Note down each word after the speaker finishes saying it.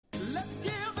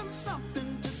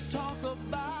something to talk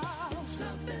about.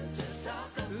 Something to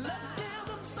talk about. Let's give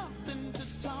them something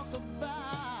to talk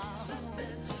about. Something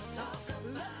to talk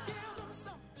about. Let's give them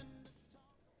something to talk about.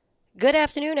 Good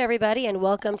afternoon, everybody, and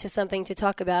welcome to Something to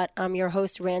Talk About. I'm your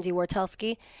host, Randy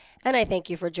Wartelski, and I thank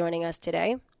you for joining us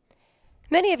today.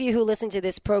 Many of you who listen to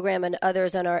this program and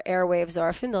others on our airwaves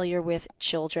are familiar with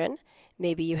children.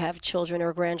 Maybe you have children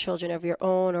or grandchildren of your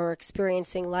own or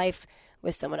experiencing life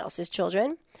with someone else's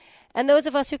children. And those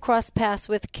of us who cross paths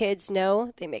with kids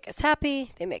know they make us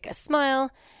happy, they make us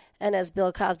smile, and as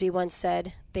Bill Cosby once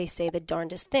said, they say the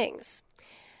darndest things.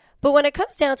 But when it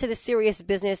comes down to the serious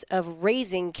business of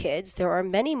raising kids, there are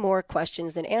many more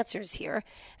questions than answers here.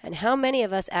 And how many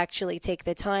of us actually take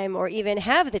the time or even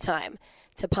have the time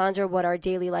to ponder what our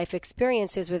daily life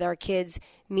experiences with our kids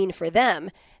mean for them,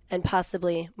 and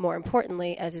possibly, more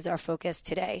importantly, as is our focus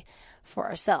today, for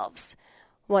ourselves.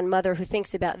 One mother who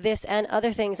thinks about this and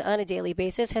other things on a daily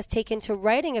basis has taken to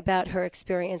writing about her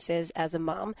experiences as a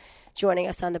mom. Joining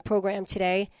us on the program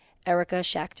today, Erica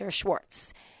Schacter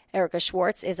Schwartz. Erica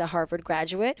Schwartz is a Harvard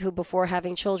graduate who, before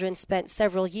having children, spent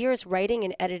several years writing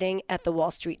and editing at the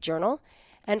Wall Street Journal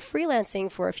and freelancing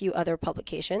for a few other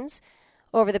publications.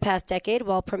 Over the past decade,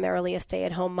 while primarily a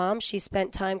stay-at-home mom, she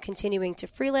spent time continuing to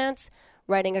freelance,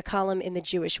 writing a column in the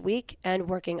Jewish Week, and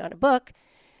working on a book.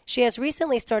 She has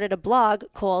recently started a blog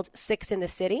called Six in the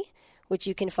City, which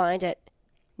you can find at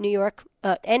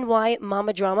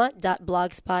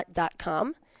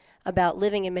nymamadrama.blogspot.com, about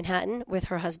living in Manhattan with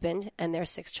her husband and their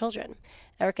 6 children.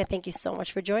 Erica, thank you so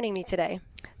much for joining me today.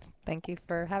 Thank you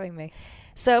for having me.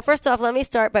 So first off, let me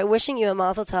start by wishing you a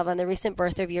mazel tov on the recent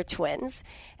birth of your twins.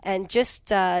 And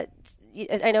just, I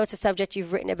know it's a subject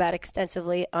you've written about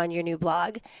extensively on your new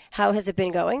blog. How has it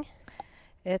been going?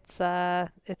 It's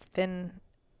been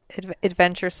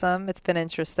adventuresome. It's been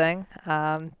interesting.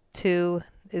 2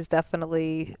 is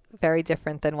definitely very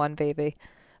different than 1 baby,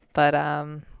 but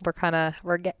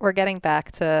we're getting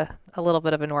back to a little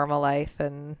bit of a normal life,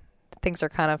 and things are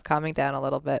kind of calming down a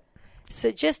little bit. So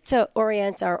just to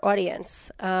orient our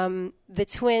audience, the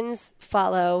twins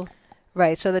follow.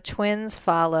 Right. So the twins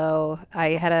follow. I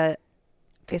had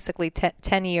basically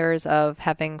 10 years of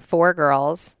having 4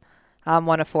 girls. I'm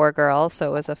one of 4 girls, so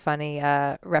it was a funny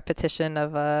repetition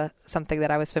of something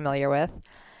that I was familiar with.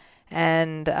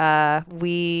 And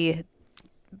we,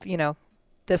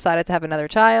 decided to have another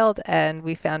child, and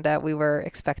we found out we were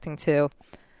expecting 2.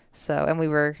 So, and we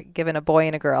were given a boy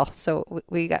and a girl. So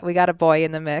we got a boy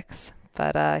in the mix,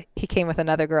 but he came with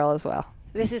another girl as well.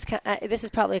 This is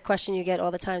probably a question you get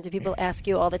all the time. Do people ask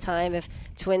you all the time if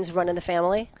twins run in the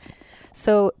family?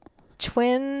 So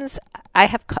twins, I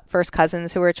have first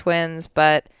cousins who are twins,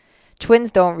 but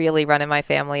twins don't really run in my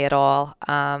family at all.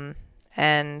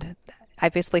 And I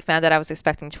basically found out I was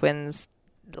expecting twins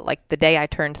like the day I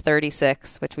turned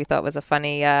 36, which we thought was a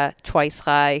funny twice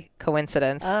high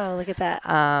coincidence. Oh, look at that.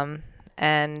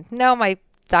 And no, my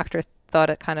doctor thought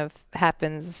it kind of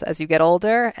happens as you get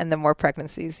older and the more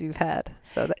pregnancies you've had.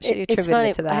 So that she attributed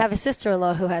it to that. I have a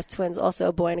sister-in-law who has twins, also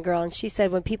a boy and a girl, and she said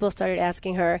when people started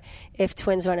asking her if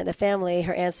twins run in the family,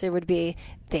 her answer would be,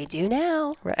 they do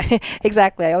now. Right.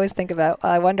 Exactly. I always think about,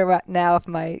 I wonder now if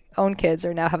my own kids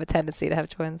now have a tendency to have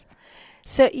twins.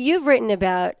 So you've written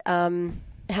about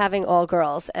having all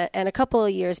girls, and a couple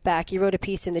of years back, you wrote a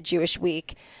piece in the Jewish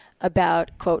Week about,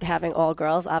 quote, having all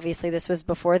girls. Obviously, this was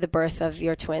before the birth of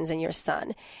your twins and your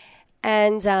son.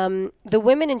 And the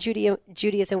Women in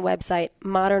Judaism website,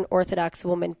 Modern Orthodox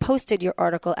Woman, posted your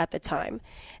article at the time.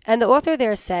 And the author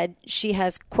there said she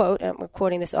has, quote, and we're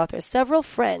quoting this author, several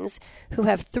friends who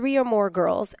have 3 or more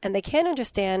girls, and they can't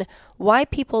understand why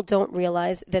people don't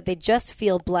realize that they just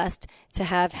feel blessed to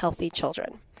have healthy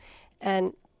children.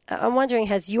 And I'm wondering,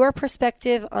 has your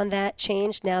perspective on that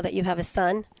changed now that you have a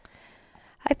son?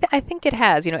 I think it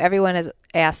has. Everyone has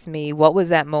asked me, what was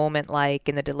that moment like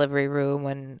in the delivery room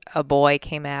when a boy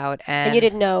came out? And you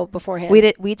didn't know beforehand?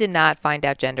 We did not find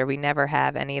out gender. We never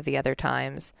have any of the other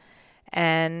times.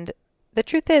 And the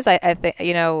truth is, I think,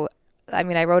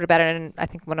 I wrote about it in, I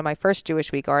think, one of my first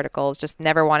Jewish Week articles, just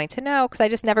never wanting to know, because I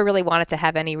just never really wanted to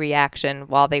have any reaction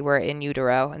while they were in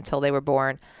utero until they were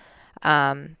born.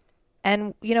 And,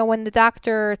 when the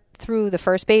doctor threw the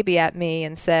first baby at me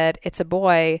and said, it's a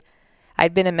boy,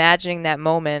 I'd been imagining that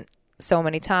moment so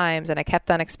many times, and I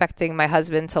kept on expecting my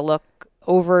husband to look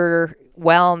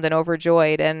overwhelmed and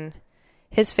overjoyed, and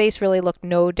his face really looked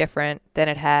no different than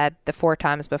it had the 4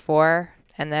 times before,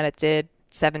 and then it did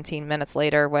 17 minutes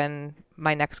later when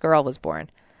my next girl was born.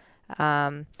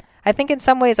 I think in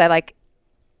some ways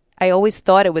I always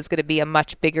thought it was going to be a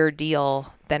much bigger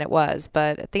deal than it was,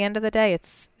 but at the end of the day,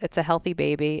 it's a healthy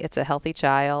baby, it's a healthy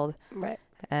child. Right.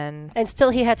 And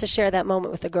still he had to share that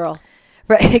moment with the girl.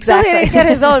 right, Still exactly. he didn't get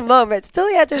his own moment. Still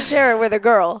he had to share it with a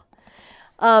girl.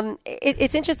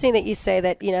 It's interesting that you say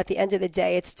that, at the end of the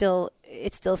day, it still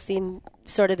seemed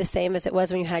sort of the same as it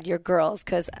was when you had your girls,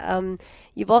 because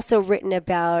you've also written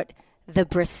about the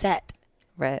brisette.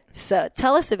 Right. So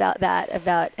tell us about that,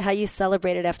 about how you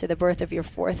celebrated after the birth of your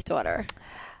fourth daughter.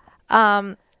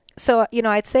 So,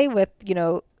 I'd say with,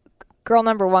 girl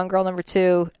number 1, girl number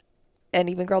 2, and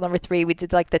even girl number 3, we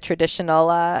did like the traditional,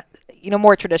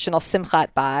 more traditional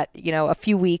simchat bat, a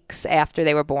few weeks after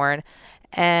they were born.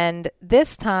 And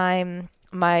this time,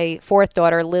 my fourth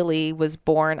daughter, Lily, was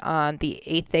born on the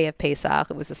 8th day of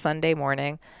Pesach. It was a Sunday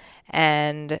morning.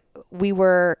 And we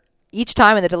were, each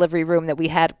time in the delivery room that we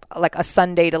had like a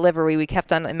Sunday delivery, we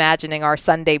kept on imagining our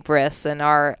Sunday bris and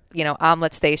our,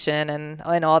 omelet station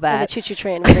and all that. And the choo-choo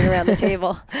train running around the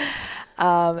table.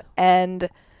 And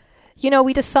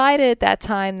we decided that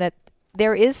time that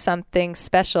there is something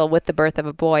special with the birth of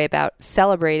a boy about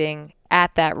celebrating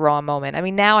at that raw moment. I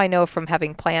mean, now I know from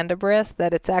having planned a bris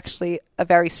that it's actually a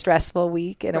very stressful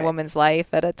week in a woman's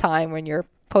life at a time when you're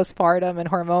postpartum and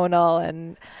hormonal.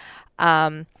 And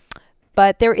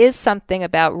but there is something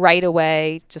about right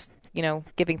away just,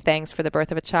 giving thanks for the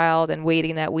birth of a child and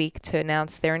waiting that week to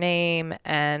announce their name.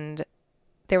 And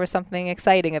there was something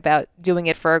exciting about doing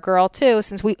it for a girl too,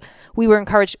 since we were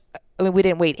encouraged. I mean, we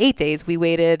didn't wait 8 days. We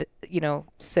waited,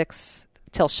 6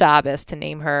 till Shabbos to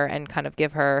name her and kind of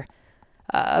give her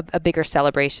a bigger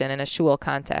celebration in a shul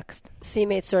context. So you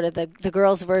made sort of the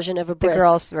girls' version of a bris. The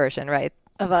girls' version, right.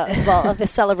 Of the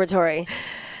celebratory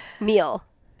meal.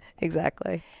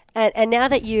 Exactly. And now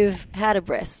that you've had a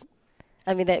bris,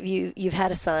 I mean, that you've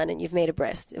had a son and you've made a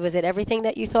bris, was it everything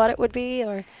that you thought it would be?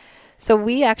 Or so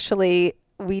we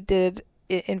did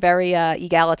in very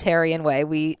egalitarian way.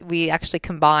 We actually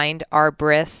combined our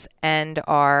bris and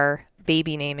our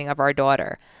baby naming of our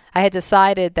daughter. I had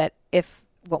decided that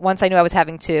once I knew I was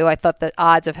having 2, I thought the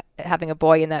odds of having a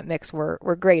boy in that mix were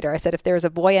greater. I said if there's a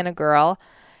boy and a girl,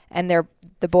 and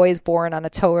the boy is born on a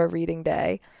Torah reading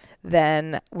day,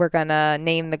 then we're gonna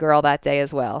name the girl that day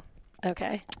as well.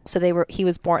 Okay. So they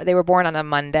were born on a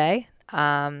Monday,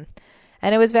 and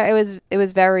it was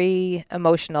very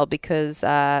emotional because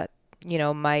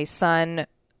my son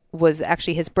was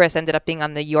actually, his bris ended up being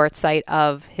on the yort site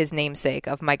of his namesake,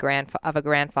 of a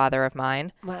grandfather of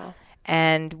mine. Wow.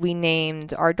 And we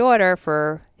named our daughter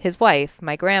for his wife,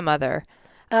 my grandmother.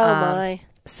 Oh my!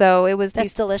 So it was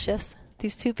That's delicious.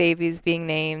 These 2 babies being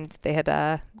named. They had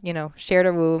shared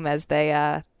a room as they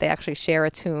actually share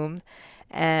a tomb,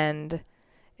 and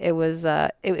it was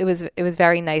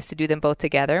very nice to do them both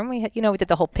together. And we had, we did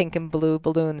the whole pink and blue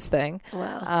balloons thing.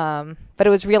 Wow. But it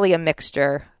was really a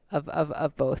mixture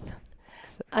of both.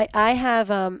 So.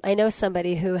 I know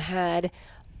somebody who had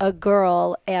a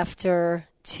girl after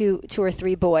two or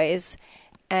three boys,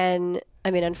 and I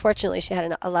mean, unfortunately, she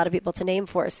had a lot of people to name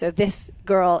for. So this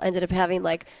girl ended up having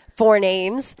like 4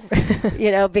 names,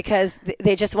 because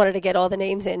they just wanted to get all the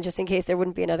names in just in case there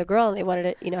wouldn't be another girl, and they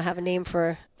wanted to, have a name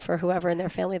for whoever in their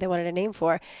family they wanted a name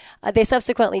for. They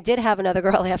subsequently did have another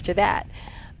girl after that.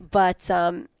 But,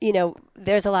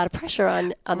 there's a lot of pressure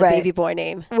on the baby boy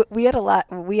name. We had a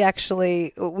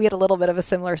little bit of a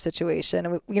similar situation.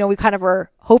 And we kind of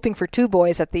were hoping for 2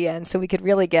 boys at the end so we could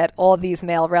really get all these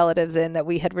male relatives in that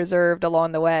we had reserved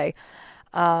along the way.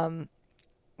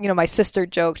 My sister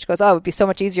joked, she goes, "Oh, it would be so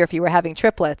much easier if you were having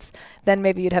triplets. Then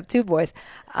maybe you'd have 2 boys."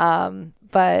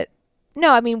 But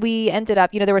no, I mean, we ended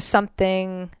up, there was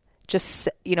something just,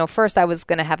 first I was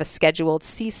going to have a scheduled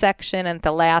C-section, and at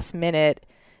the last minute,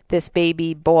 this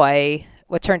baby boy,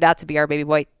 what turned out to be our baby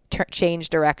boy,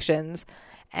 changed directions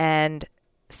and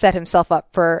set himself up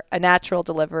for a natural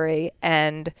delivery.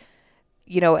 And,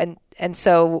 and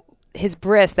so his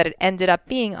bris that it ended up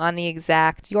being on the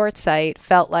exact yort site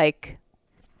felt like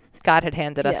God had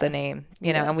handed us a name,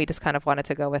 and we just kind of wanted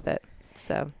to go with it.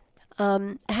 So,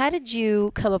 how did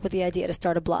you come up with the idea to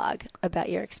start a blog about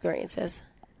your experiences?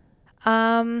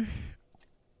 Well,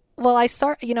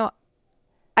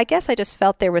 I guess I just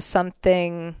felt there was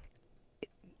something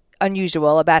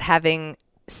unusual about having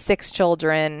 6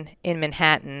 children in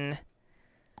Manhattan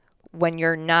when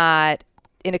you're not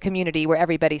in a community where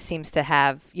everybody seems to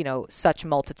have, such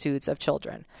multitudes of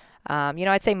children.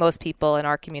 I'd say most people in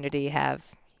our community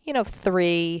have,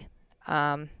 3,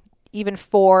 even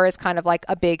 4 is kind of like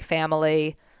a big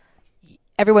family.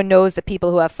 Everyone knows the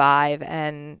people who have 5,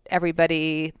 and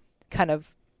everybody kind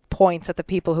of points at the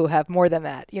people who have more than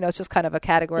that. It's just kind of a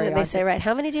category. And they say, right,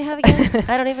 how many do you have again?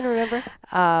 I don't even remember.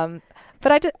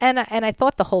 But I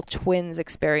thought the whole twins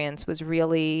experience was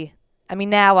really, I mean,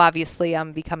 now obviously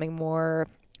I'm becoming more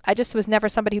I just was never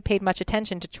somebody who paid much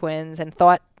attention to twins and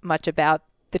thought much about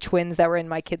the twins that were in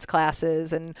my kids'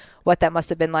 classes and what that must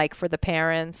have been like for the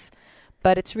parents.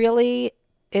 But it's really,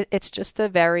 it's just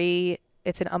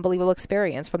it's an unbelievable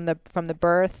experience from the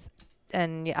birth.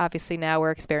 And obviously now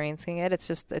we're experiencing it.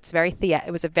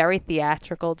 It was a very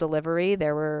theatrical delivery.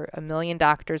 There were 1 million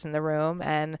doctors in the room,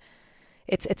 and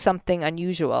it's something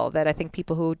unusual that I think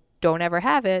people who don't ever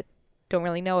have it don't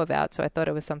really know about. So I thought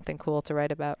it was something cool to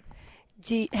write about.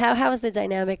 How has the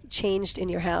dynamic changed in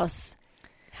your house,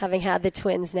 having had the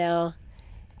twins now?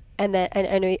 And that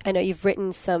I know you've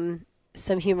written some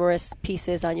humorous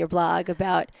pieces on your blog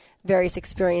about various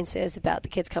experiences about the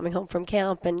kids coming home from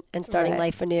camp and starting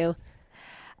life anew.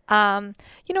 In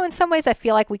some ways I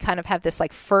feel like we kind of have this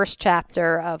like first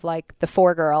chapter of like the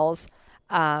 4 girls,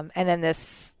 and then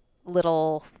this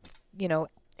little,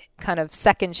 kind of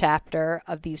second chapter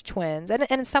of these twins. And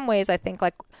in some ways I think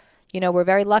like, we're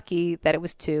very lucky that it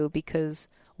was 2 because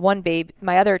one baby,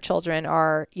 my other children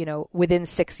are, within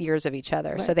 6 years of each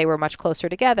other. Right. So they were much closer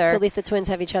together. So at least the twins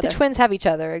have each other. The twins have each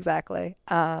other, exactly.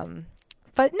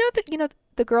 But no,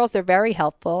 the girls, they're very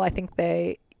helpful. I think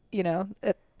they,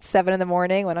 at 7 a.m.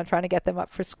 when I'm trying to get them up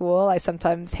for school, I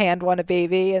sometimes hand one a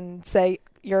baby and say,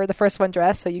 you're the first one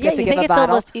dressed, so you get to give a bottle. It's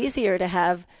almost easier to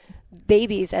have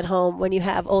babies at home when you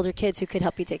have older kids who could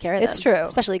help you take care of them. It's true.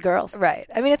 Especially girls. Right.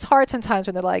 I mean, it's hard sometimes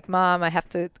when they're like, Mom, I have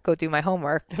to go do my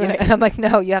homework. Right. And I'm like,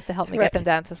 no, you have to help me get them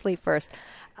down to sleep first.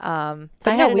 I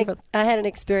had an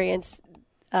experience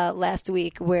last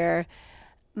week where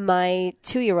my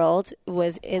 2-year-old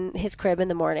was in his crib in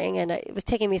the morning, and it was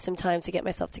taking me some time to get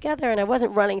myself together, and I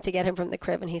wasn't running to get him from the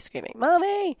crib, and he's screaming,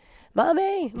 Mommy,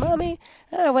 Mommy, Mommy.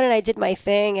 I went and I did my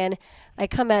thing, and I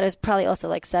come out, it was probably also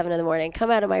like 7 a.m, come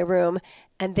out of my room,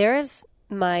 and there's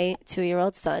my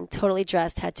 2-year-old son, totally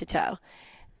dressed head to toe.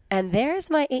 And there's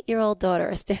my 8-year-old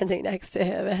daughter standing next to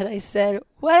him. And I said,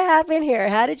 what happened here?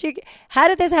 How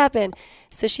did this happen?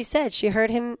 So she said she heard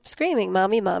him screaming,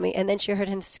 Mommy, Mommy. And then she heard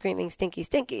him screaming, Stinky,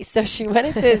 Stinky. So she went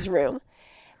into his room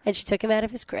and she took him out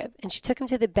of his crib and she took him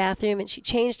to the bathroom and she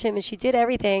changed him and she did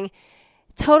everything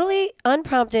totally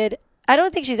unprompted. I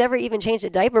don't think she's ever even changed a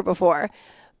diaper before,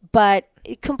 but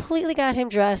it completely got him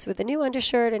dressed with a new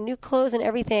undershirt and new clothes and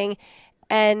everything.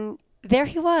 And there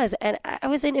he was. And I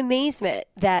was in amazement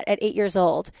that at 8 years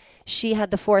old, she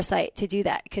had the foresight to do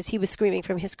that because he was screaming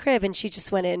from his crib and she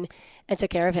just went in and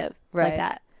took care of him like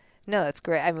that. No, that's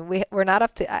great. I mean, we're not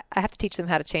up to, I have to teach them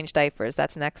how to change diapers.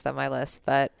 That's next on my list.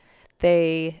 But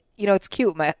they, it's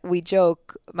cute. We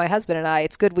joke, my husband and I,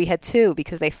 it's good we had 2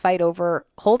 because they fight over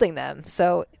holding them.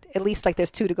 So at least like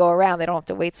there's 2 to go around. They don't have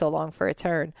to wait so long for a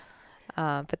turn.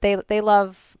 But they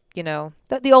love,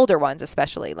 the older ones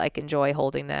especially, like enjoy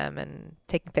holding them and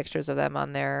taking pictures of them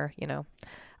on their,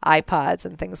 iPods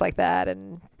and things like that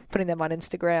and putting them on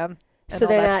Instagram. So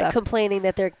they're not complaining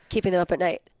that they're keeping them up at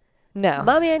night? No.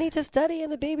 Mommy, I need to study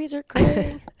and the babies are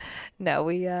crying. No,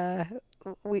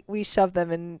 we shove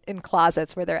them in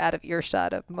closets where they're out of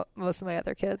earshot of most of my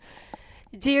other kids.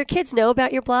 Do your kids know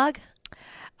about your blog?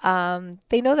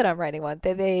 They know that I'm writing one.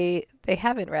 They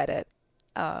haven't read it.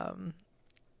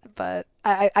 But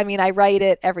I mean, I write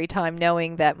it every time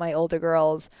knowing that my older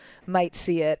girls might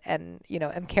see it and,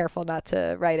 I'm careful not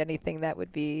to write anything that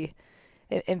would be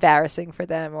embarrassing for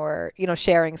them or,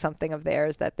 sharing something of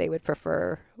theirs that they would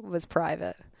prefer was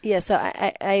private. Yeah. So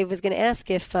I was going to ask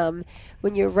if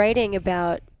when you're writing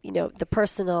about, the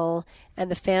personal and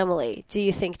the family, do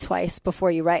you think twice before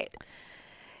you write?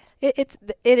 It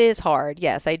is hard.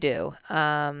 Yes, I do.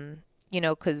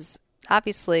 Because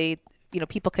obviously,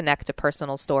 people connect to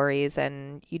personal stories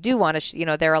and you do want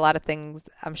to, there are a lot of things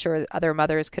I'm sure other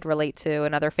mothers could relate to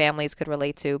and other families could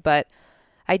relate to, but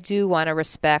I do want to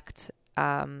respect,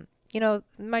 my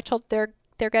children,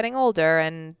 they're getting older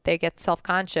and they get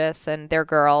self-conscious and they're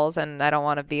girls and I don't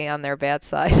want to be on their bad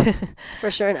side. For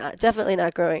sure not. Definitely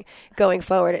not going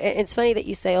forward. It's funny that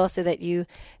you say also that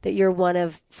you're one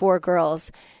of 4 girls.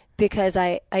 Because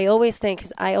I always think,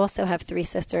 because I also have 3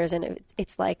 sisters, and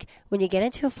it's like when you get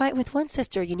into a fight with one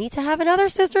sister, you need to have another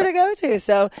sister to go to.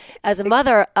 So as a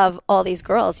mother of all these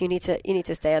girls, you need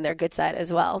to stay on their good side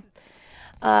as well.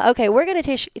 Okay, we're going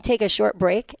to take a short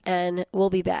break, and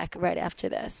we'll be back right after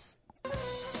this.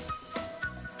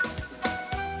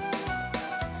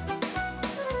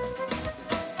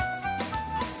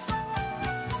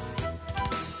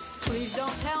 Please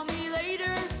don't tell me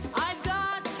later. I've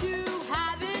got to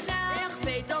have it now. Echt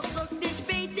beter, zoek niet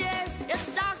beter.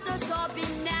 Echt dacht dus op je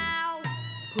now.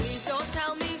 Please don't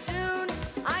tell me soon.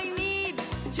 I need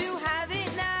to have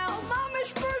it now. Oh, mom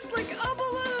is burst like a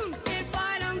balloon. If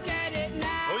I don't get it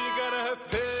now. Oh, you gotta have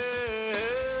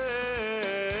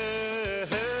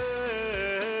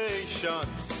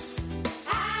patience.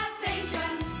 Have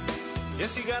patience.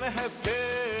 Yes, you gotta have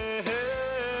patience.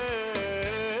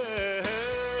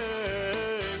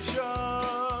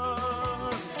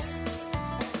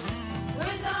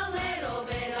 With a little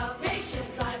bit of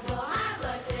patience, life will have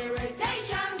less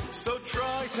irritation. So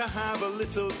try to have a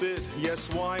little bit.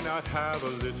 Yes, why not have a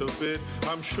little bit?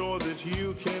 I'm sure that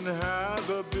you can have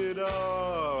a bit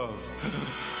of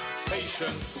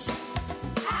patience.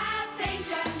 Have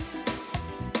patience.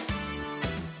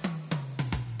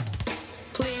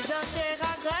 Please don't say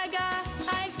Raga.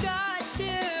 I've got to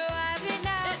have it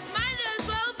now. It might as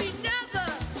well be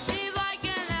never if I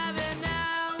can have it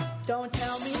now. Don't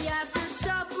tell me after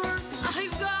supper.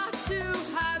 I've got to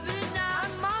have it now.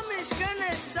 My mom is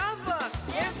gonna suffer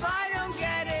if I don't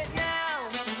get it now.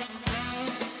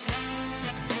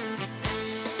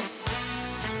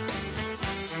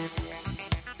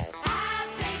 Have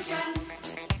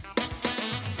patience.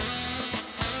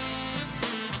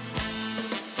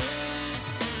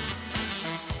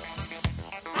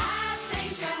 Have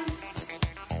patience.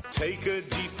 Take a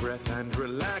deep breath and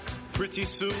relax. Pretty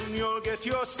soon you'll get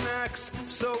your snacks.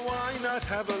 So why not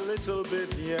have a little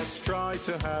bit? Yes, try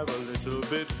to have a little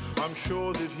bit. I'm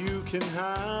sure that you can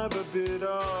have a bit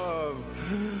of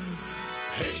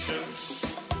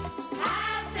patience.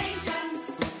 Have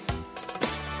patience.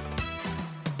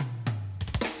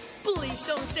 Please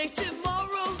don't say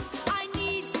tomorrow. I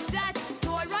need that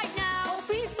toy right now. I'll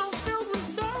be so filled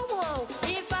with sorrow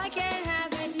if I can't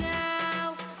have it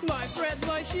now. My friend,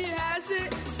 boy, she has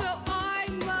it, so I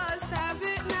must have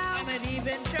it now. I might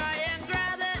even try and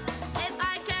grab it if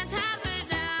I can't have it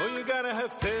now. Oh, you gotta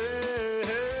have patience.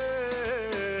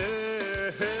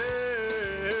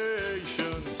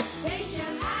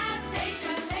 Patience, have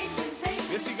patience, patience,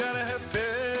 patience. Yes, you gotta have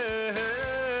patience.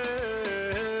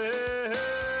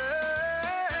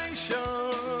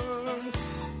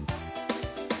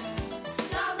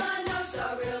 Someone knows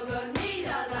a real good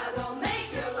meter that will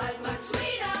make your life much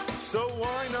sweeter. So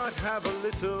why not have a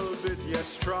little bit?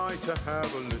 Yes, try to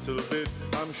have a little bit.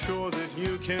 I'm sure that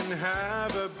you can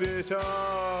have a bit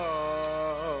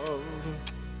of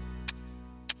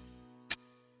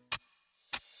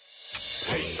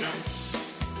patience.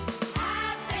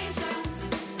 Have patience.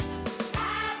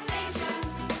 Have patience.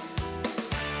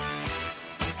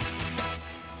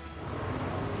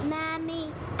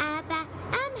 Mommy, Abba,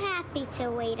 I'm happy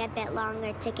to wait a bit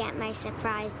longer to get my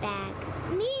surprise bag.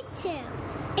 Me too.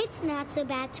 It's not so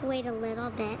bad to wait a little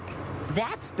bit.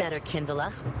 That's better,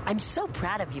 Kindler. I'm so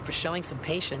proud of you for showing some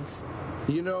patience.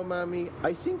 You know, Mommy,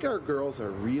 I think our girls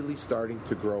are really starting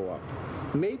to grow up.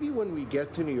 Maybe when we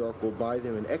get to New York, we'll buy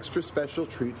them an extra special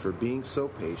treat for being so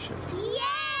patient.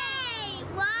 Yay!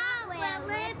 What will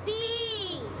it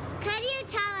be? Could you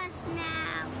tell us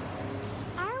now?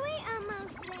 Are we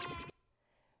almost there?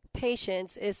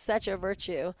 Patience is such a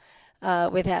virtue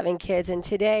with having kids. And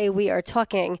today we are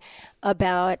talking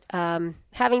about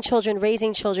having children,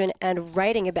 raising children, and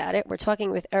writing about it. We're talking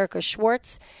with Erica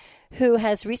Schwartz, who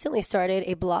has recently started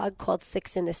a blog called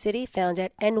Six in the City, found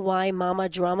at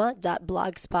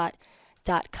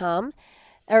nymamadrama.blogspot.com.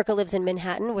 Erica lives in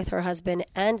Manhattan with her husband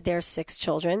and their 6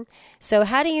 children. So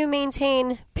how do you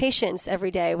maintain patience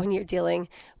every day when you're dealing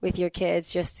with your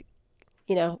kids? Just,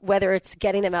 you know, whether it's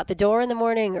getting them out the door in the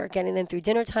morning or getting them through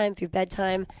dinner time, through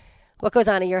bedtime. What goes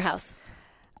on in your house?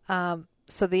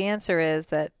 So the answer is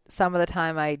that some of the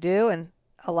time I do, and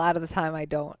a lot of the time I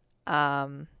don't.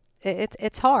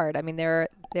 It's hard. I mean, there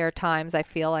are times I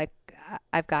feel like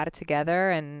I've got it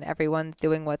together and everyone's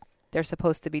doing what they're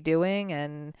supposed to be doing,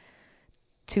 and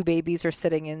 2 babies are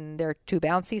sitting in their 2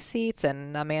 bouncy seats,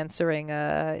 and I'm answering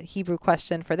a Hebrew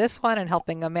question for this one and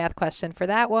helping a math question for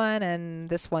that one,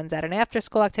 and this one's at an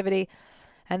after-school activity.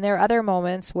 And there are other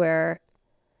moments where,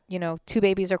 you know, 2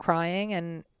 babies are crying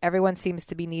and everyone seems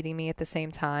to be needing me at the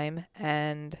same time,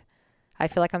 and I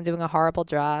feel like I'm doing a horrible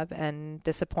job and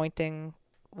disappointing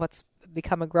what's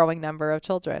become a growing number of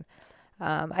children.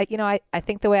 I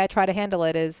think the way I try to handle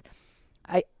it is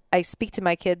I speak to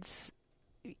my kids,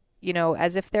 you know,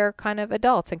 as if they're kind of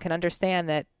adults and can understand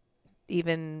that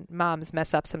even moms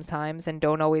mess up sometimes and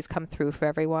don't always come through for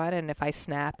everyone. And if I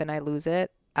snap and I lose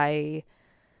it, I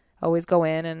always go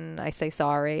in and I say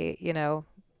sorry. You know,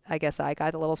 I guess I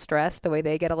got a little stressed the way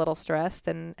they get a little stressed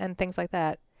and things like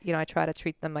that. You know, I try to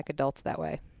treat them like adults that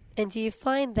way. And do you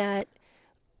find that,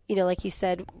 you know, like you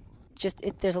said,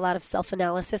 there's a lot of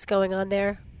self-analysis going on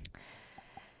there?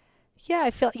 Yeah,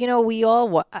 I feel, you know,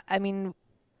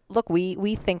 look,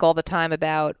 we think all the time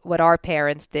about what our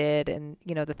parents did and,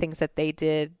 you know, the things that they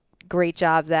did great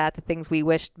jobs at, the things we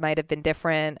wished might have been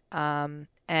different. And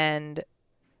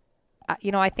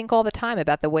I think all the time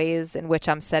about the ways in which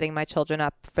I'm setting my children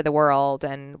up for the world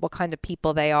and what kind of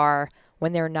people they are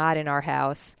when they're not in our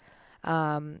house,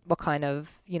 what kind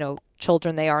of,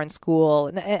 children they are in school.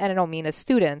 And I don't mean as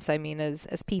students, I mean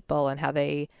as people, and how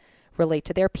they relate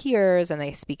to their peers and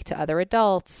they speak to other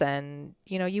adults. And,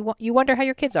 you wonder how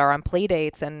your kids are on play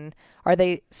dates, and are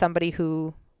they somebody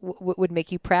who would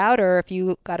make you proud, or if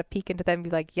you got a peek into them and be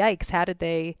like, yikes,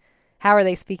 how are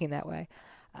they speaking that way?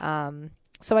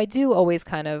 So I do always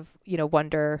kind of,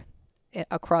 wonder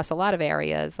across a lot of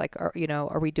areas, like,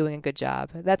 are we doing a good job?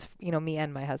 That's, me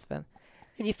and my husband.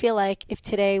 And you feel like if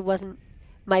today wasn't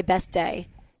my best day,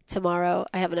 tomorrow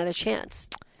I have another chance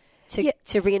to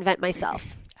reinvent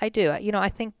myself. I do. I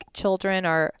think children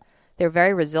they're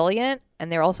very resilient,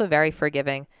 and they're also very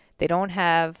forgiving. They don't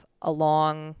have a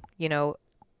long,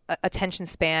 attention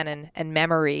span and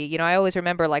memory. I always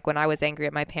remember, like, when I was angry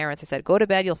at my parents, I said, go to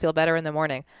bed, you'll feel better in the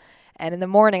morning. And in the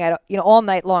morning, all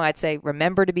night long, I'd say,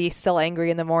 remember to be still angry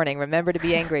in the morning. Remember to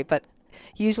be angry. But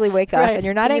you usually wake up and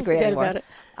you're not angry anymore.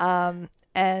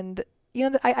 And,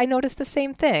 I noticed the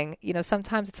same thing.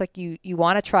 Sometimes it's like you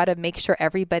want to try to make sure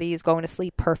everybody is going to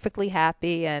sleep perfectly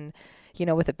happy and,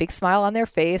 with a big smile on their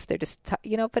face. They're just,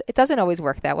 but it doesn't always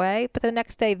work that way. But the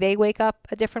next day they wake up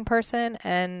a different person,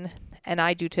 and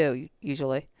I do too,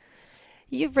 usually.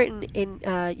 You've written in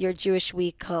your Jewish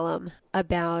Week column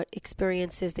about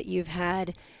experiences that you've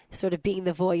had sort of being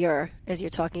the voyeur, as you're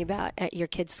talking about, at your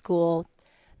kid's school,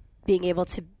 being able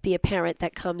to be a parent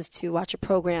that comes to watch a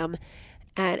program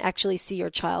and actually see your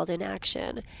child in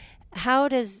action. How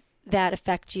does that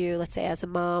affect you, let's say, as a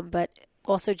mom, but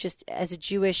also just as a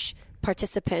Jewish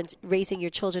participant raising your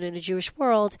children in a Jewish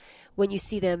world when you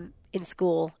see them in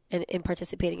school and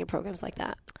participating in programs like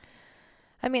that?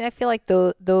 I mean, I feel like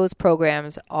those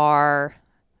programs are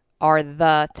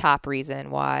the top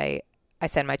reason why I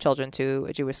send my children to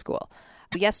a Jewish school.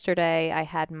 Yesterday, I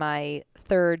had my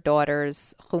third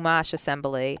daughter's Chumash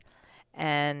assembly,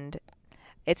 and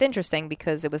it's interesting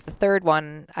because it was the third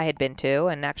one I had been to,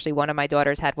 and actually one of my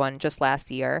daughters had one just last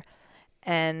year.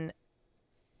 And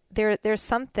there's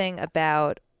something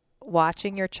about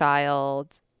watching your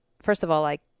child, first of all,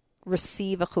 like,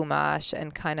 receive a Chumash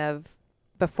and kind of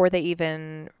before they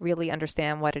even really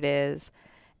understand what it is.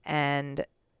 And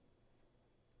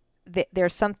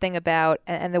there's something about,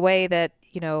 and the way that,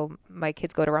 my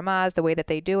kids go to Ramaz, the way that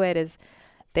they do it is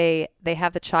they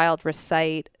have the child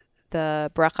recite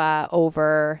the bracha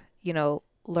over,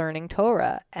 learning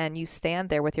Torah, and you stand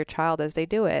there with your child as they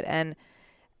do it. And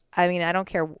I mean, I don't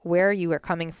care where you are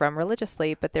coming from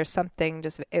religiously, but there's something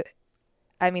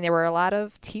there were a lot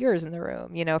of tears in the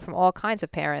room, from all kinds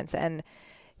of parents. And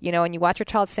and you watch your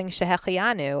child sing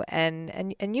Shehecheyanu,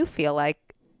 and you feel like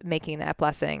making that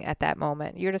blessing at that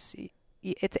moment. You're just,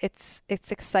 it's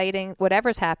exciting,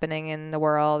 whatever's happening in the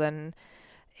world, and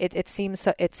it seems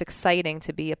so. It's exciting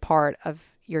to be a part of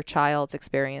your child's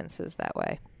experiences that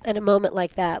way. And a moment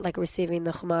like that, like receiving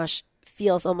the Chumash,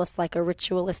 feels almost like a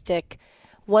ritualistic,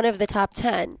 one of the top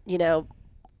 10.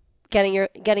 Getting your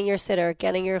siddur,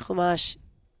 getting your Chumash,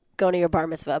 going to your bar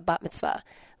mitzvah, bat mitzvah,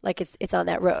 like it's on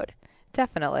that road.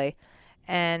 Definitely.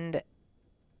 And,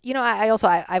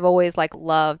 I've always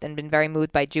loved and been very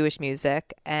moved by Jewish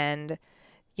music. And,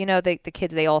 the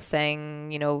kids, they all sang,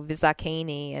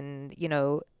 Vizakeni,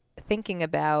 and, thinking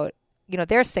about,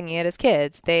 they're singing it as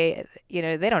kids. They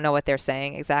don't know what they're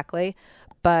saying exactly.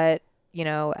 But,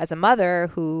 as a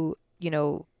mother who,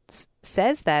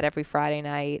 says that every Friday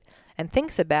night and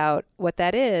thinks about what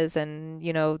that is. And,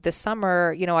 this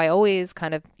summer, I always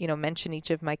kind of, mention each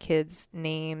of my kids'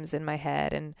 names in my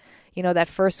head. And, that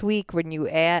first week when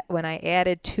I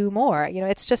added 2 more,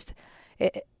 it's just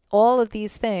all of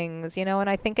these things, and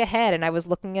I think ahead, and I was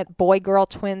looking at boy-girl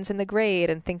twins in the grade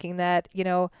and thinking that,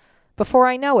 before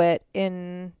I know it,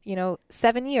 in,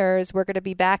 7 years, we're going to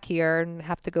be back here and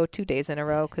have to go 2 days in a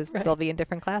row because they'll be in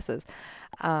different classes.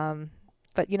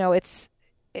 But,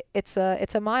 it's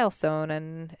a milestone,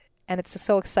 and it's just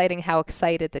so exciting how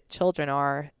excited the children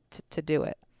are to do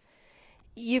it.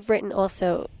 You've written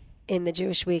also in the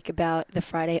Jewish Week about the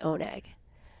Friday Oneg,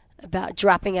 about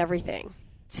dropping everything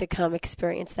to come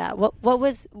experience that. What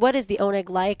is the Oneg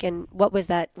like, and what was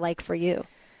that like for you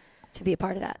to be a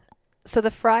part of that? So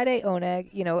the Friday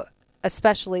Oneg,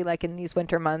 especially like in these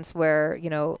winter months where,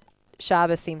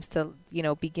 Shabbos seems to,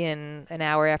 begin an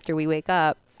hour after we wake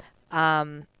up.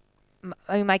 My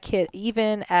kid,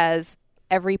 even as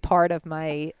every part of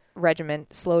my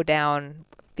regiment slowed down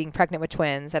being pregnant with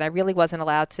twins, and I really wasn't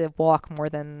allowed to walk more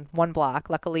than 1 block.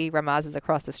 Luckily, Ramaz is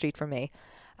across the street from me.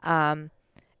 And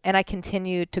I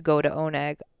continued to go to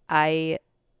Oneg. I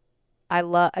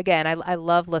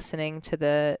love listening to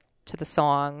the to the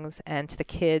songs and to the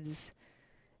kids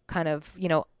kind of,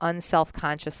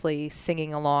 unself-consciously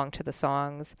singing along to the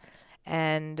songs.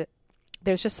 And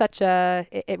there's just such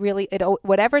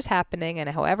whatever's happening and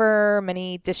however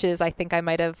many dishes I think I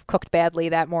might have cooked badly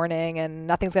that morning and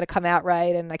nothing's going to come out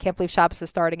right and I can't believe Shabbos is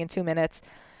starting in 2 minutes.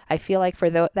 I feel like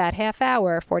for that half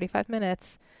hour, 45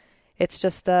 minutes, it's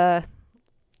just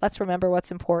let's remember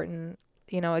what's important.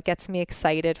 It gets me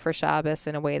excited for Shabbos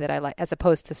in a way that I like, as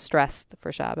opposed to stressed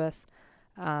for Shabbos.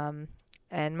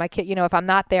 And my kid, if I'm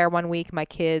not there 1 week, my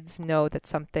kids know that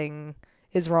something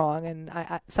is wrong and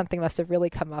something must have really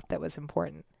come up that was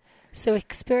important. So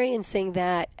experiencing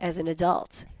that as an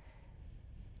adult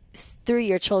through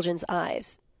your children's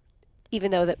eyes,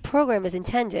 even though the program is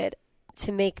intended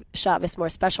to make Shabbos more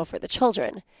special for the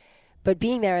children, but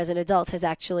being there as an adult has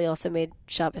actually also made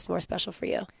Shabbos more special for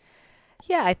you.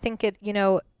 Yeah, I think it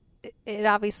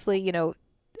obviously,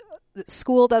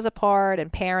 school does a part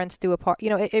and parents do a part.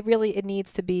 It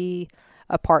needs to be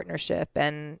a partnership.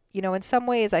 And, in some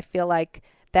ways I feel like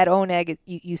that oneg,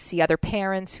 you see other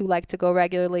parents who like to go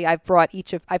regularly. I've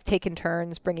taken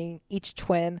turns bringing each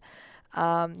twin.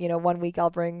 1 week I'll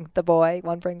bring the boy,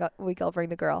 week I'll bring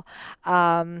the girl.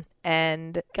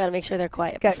 And got to make sure they're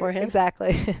quiet beforehand.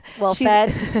 Exactly. Well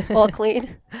fed, all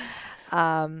clean.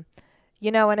 And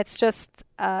it's just,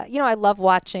 I love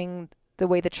watching the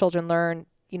way the children learn.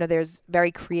 There's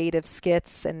very creative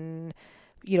skits and,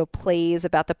 plays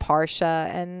about the Parsha,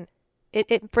 and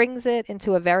it brings it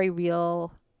into a very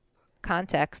real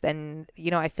context. And,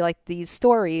 I feel like these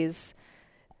stories,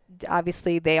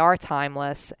 obviously they are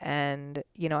timeless, and,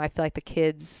 I feel like the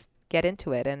kids get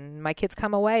into it, and my kids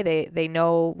come away, they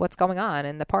know what's going on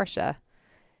in the Parsha.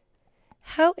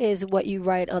 How is what you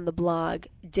write on the blog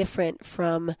different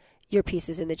from your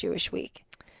pieces in the Jewish Week?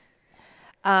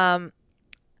 I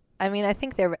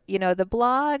think the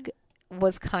blog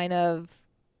was kind of,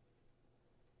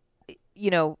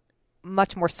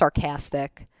 much more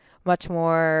sarcastic, much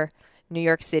more New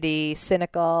York City,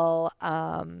 cynical.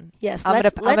 Yes,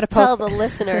 let's tell the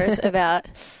listeners about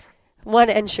one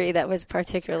entry that was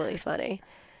particularly funny.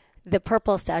 The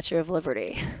purple Statue of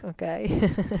Liberty.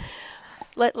 Okay.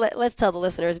 Let's tell the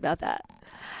listeners about that.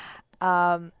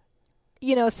 So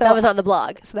that was on the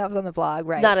blog. So that was on the blog,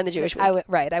 right? Not in the Jewish Week.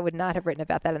 I would not have written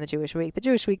about that in the Jewish Week. The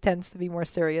Jewish Week tends to be more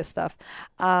serious stuff.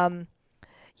 I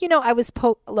was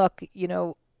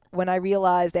when I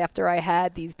realized after I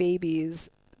had these babies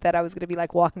that I was going to be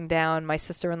like walking down my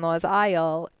sister-in-law's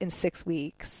aisle in 6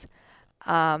 weeks.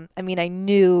 I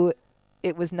knew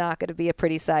it was not going to be a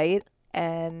pretty sight.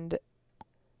 And,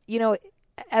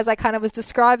 as I kind of was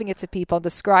describing it to people,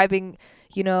 going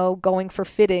for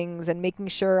fittings and making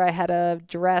sure I had a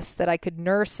dress that I could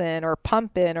nurse in or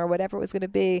pump in or whatever it was going to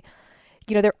be,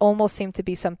 there almost seemed to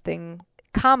be something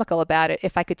comical about it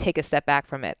if I could take a step back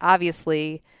from it.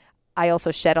 Obviously, I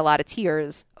also shed a lot of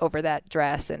tears over that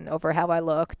dress and over how I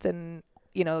looked and,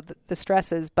 the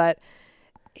stresses. But,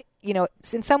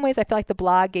 in some ways I feel like the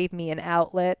blog gave me an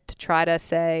outlet to try to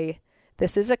say,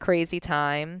 this is a crazy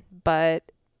time, but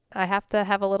I have to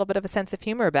have a little bit of a sense of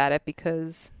humor about it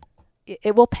because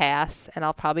it will pass and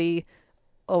I'll probably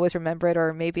always remember it,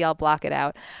 or maybe I'll block it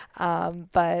out.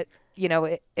 But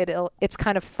it's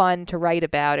kind of fun to write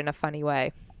about in a funny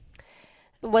way.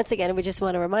 Once again, we just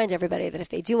want to remind everybody that if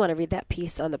they do want to read that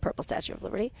piece on the Purple Statue of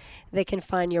Liberty, they can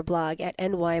find your blog at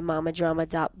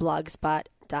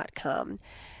nymamadrama.blogspot.com.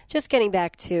 Just getting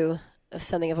back to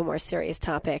something of a more serious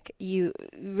topic, you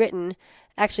written,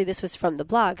 actually this was from the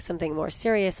blog, something more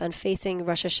serious on facing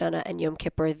Rosh Hashanah and Yom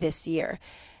Kippur this year.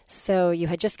 So you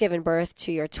had just given birth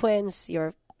to your twins,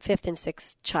 your 5th and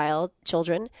 6th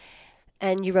children,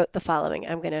 and you wrote the following.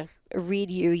 I'm going to read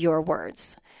you your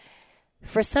words.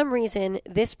 For some reason,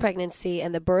 this pregnancy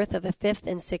and the birth of a 5th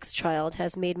and 6th child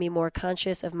has made me more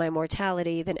conscious of my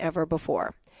mortality than ever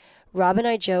before. Rob and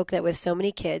I joke that with so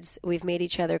many kids, we've made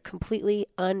each other completely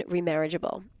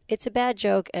unremarriageable. It's a bad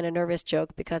joke and a nervous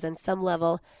joke because on some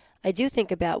level, I do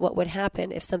think about what would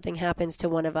happen if something happens to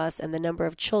one of us and the number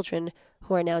of children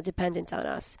who are now dependent on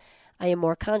us. I am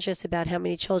more conscious about how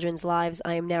many children's lives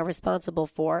I am now responsible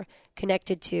for,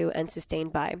 connected to, and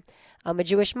sustained by. I'm a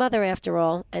Jewish mother, after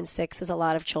all, and 6 is a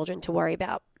lot of children to worry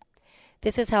about.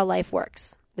 This is how life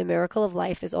works. The miracle of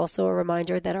life is also a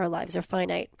reminder that our lives are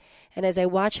finite. And as I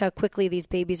watch how quickly these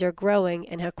babies are growing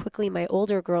and how quickly my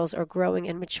older girls are growing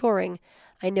and maturing,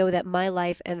 I know that my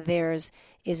life and theirs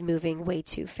is moving way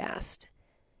too fast.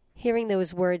 Hearing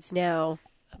those words now,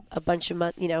 a bunch of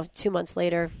months, 2 months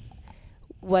later,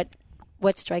 what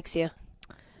strikes you?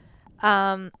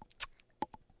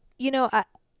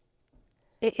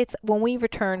 It's when we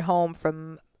return home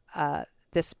from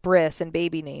this bris and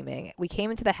baby naming. We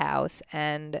came into the house,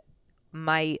 and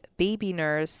my baby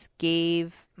nurse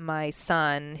gave my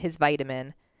son his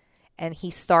vitamin, and he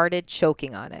started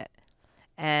choking on it.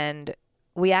 And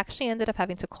we actually ended up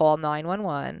having to call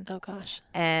 911. Oh, gosh.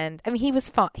 And, I mean, he was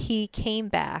fine. He came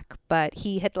back, but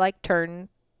he had, like, turned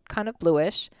kind of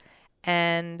bluish.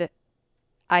 And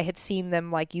I had seen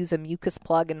them, like, use a mucus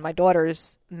plug in my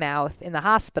daughter's mouth in the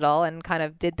hospital and kind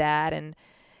of did that. And,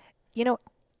 you know,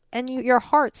 and your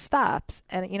heart stops.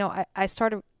 And, you know, I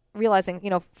started realizing, you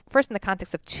know, first in the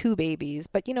context of two babies,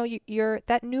 but, you know, you're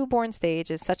that newborn stage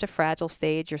is such a fragile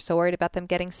stage. You're so worried about them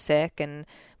getting sick and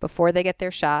before they get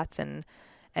their shots and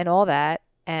all that.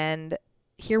 And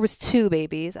here was two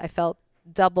babies. I felt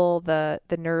double the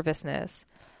nervousness.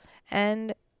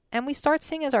 And we start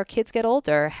seeing as our kids get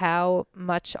older how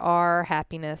much our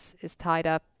happiness is tied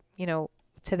up, you know,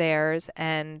 to theirs,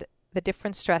 and the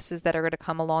different stresses that are going to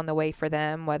come along the way for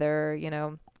them, whether, you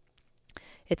know,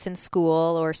 it's in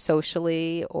school or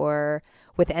socially or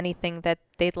with anything that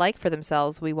they'd like for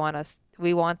themselves. We want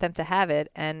them to have it,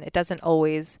 and it doesn't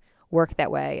always work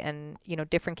that way. And, you know,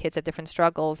 different kids have different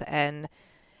struggles. And,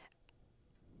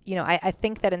 you know, I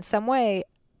think that in some way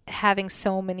having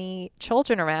so many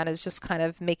children around is just kind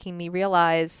of making me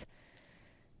realize,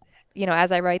 you know,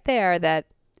 as I write there, that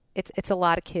it's a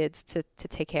lot of kids to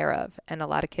take care of and a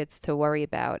lot of kids to worry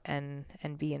about and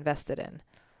be invested in.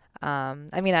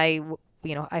 I mean,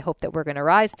 I hope that we're going to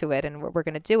rise to it and we're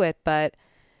going to do it. But,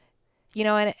 you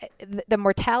know, and the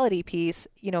mortality piece,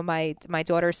 you know, my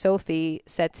daughter Sophie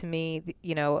said to me,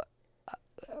 you know,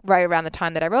 right around the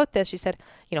time that I wrote this, she said,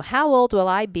 you know, how old will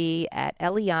I be at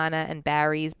Eliana and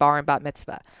Barry's bar and bat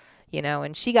mitzvah? You know,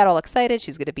 and she got all excited.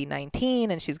 She's going to be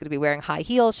 19 and she's going to be wearing high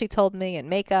heels, she told me, and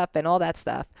makeup and all that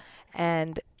stuff.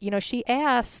 And, you know, she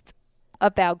asked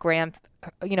about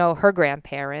her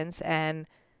grandparents and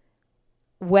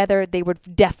whether they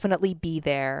would definitely be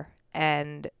there.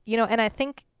 And, you know, and I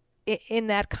think in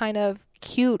that kind of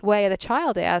cute way the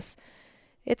child asks,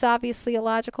 it's obviously a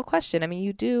logical question. I mean,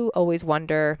 you do always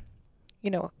wonder,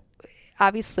 you know,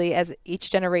 obviously as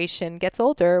each generation gets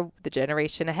older, the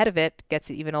generation ahead of it gets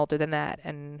even older than that.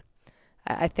 And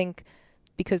I think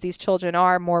because these children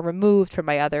are more removed from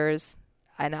my others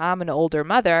and I'm an older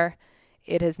mother,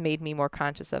 it has made me more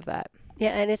conscious of that.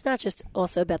 Yeah, and it's not just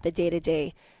also about the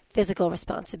day-to-day physical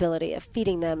responsibility of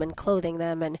feeding them and clothing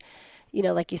them and, you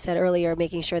know, like you said earlier,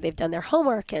 making sure they've done their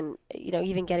homework and, you know,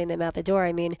 even getting them out the door.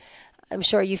 I mean, I'm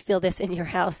sure you feel this in your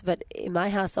house, but in my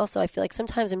house also, I feel like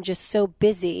sometimes I'm just so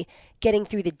busy getting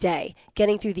through the day,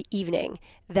 getting through the evening,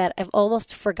 that I've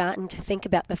almost forgotten to think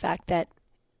about the fact that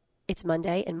it's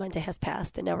Monday and Monday has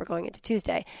passed and now we're going into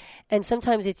Tuesday. And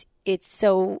sometimes it's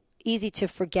so easy to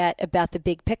forget about the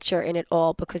big picture in it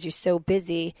all because you're so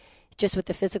busy just with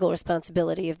the physical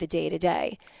responsibility of the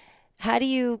day-to-day. How do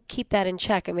you keep that in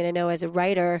check? I mean, I know as a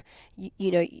writer,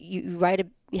 you know, you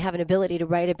have an ability to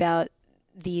write about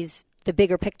the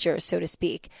bigger picture, so to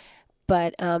speak.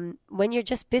 But when you're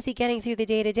just busy getting through the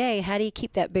day-to-day, how do you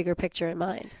keep that bigger picture in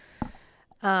mind?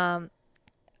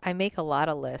 I make a lot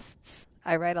of lists.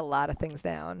 I write a lot of things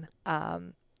down. I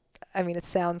mean, it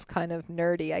sounds kind of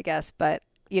nerdy, I guess, but,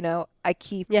 you know,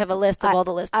 You have a list of all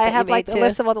the lists I have like a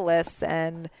list of all the lists,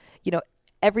 and, you know,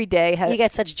 every day you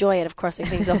get such joy out of crossing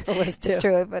things off the list, too. It's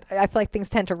true, but I feel like things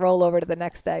tend to roll over to the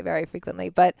next day very frequently.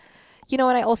 But, you know,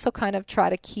 and I also kind of try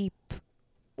to keep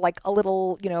like a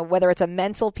little, you know, whether it's a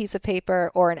mental piece of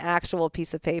paper or an actual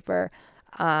piece of paper,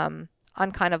 on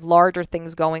kind of larger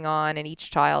things going on in each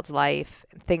child's life,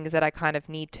 things that I kind of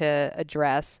need to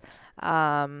address.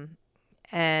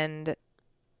 And,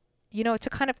 you know, to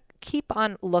kind of keep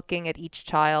on looking at each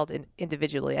child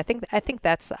individually. I think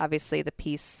that's obviously the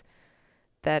piece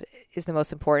that is the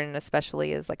most important,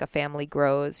 especially as like a family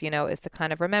grows, you know, is to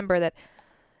kind of remember that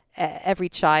every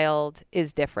child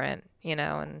is different, you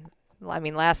know. And I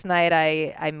mean, last night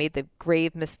I made the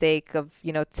grave mistake of,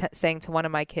 you know, saying to one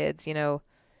of my kids, you know,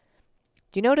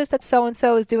 do you notice that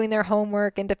so-and-so is doing their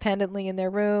homework independently in their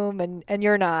room and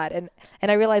you're not? And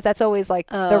I realized that's always like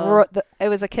it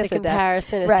was a kiss the of death.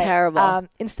 Comparison is right. terrible.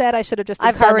 Instead, I should have just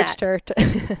encouraged her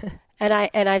to. And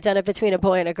I've done it between a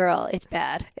boy and a girl. It's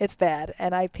bad. It's bad.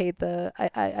 And I paid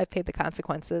the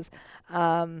consequences.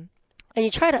 And you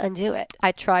try to undo it.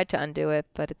 I tried to undo it,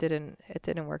 but it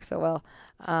didn't work so well.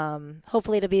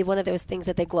 Hopefully it'll be one of those things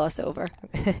that they gloss over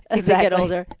as Exactly. they get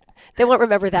older. They won't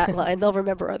remember that line. They'll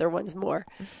remember other ones more.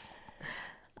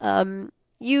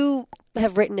 You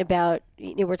have written about,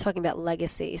 you know, we're talking about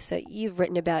legacy. So you've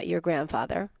written about your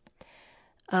grandfather,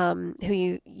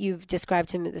 who you've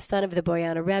described him as the son of the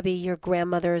Boyana Rebbe, your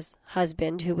grandmother's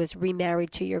husband, who was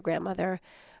remarried to your grandmother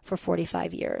for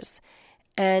 45 years.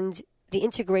 and the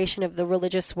integration of the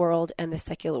religious world and the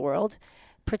secular world,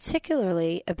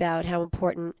 particularly about how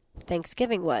important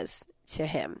Thanksgiving was to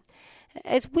him.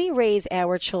 As we raise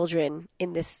our children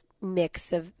in this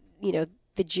mix of,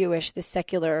 the Jewish, the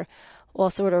secular, all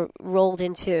sort of rolled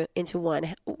into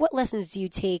one, what lessons do you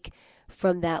take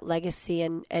from that legacy,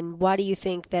 and why do you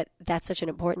think that that's such an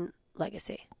important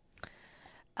legacy?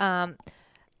 I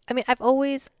mean, I've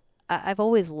always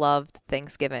loved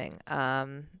Thanksgiving.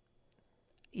 It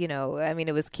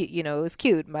was cute. It was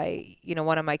cute.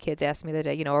 One of my kids asked me the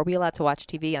other day, are we allowed to watch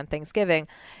TV on Thanksgiving?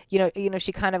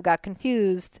 She kind of got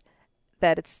confused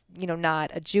that it's,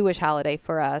 not a Jewish holiday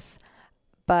for us,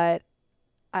 but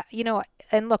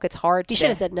and look, it's hard. You should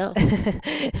have said no.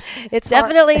 It's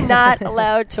definitely not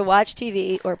allowed to watch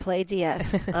TV or play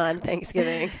DS on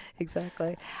Thanksgiving.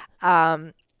 Exactly.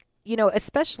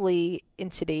 Especially in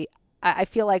today, I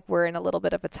feel like we're in a little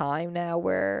bit of a time now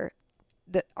where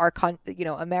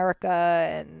America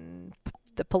and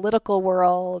the political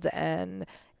world and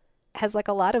has like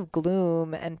a lot of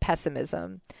gloom and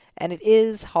pessimism, and it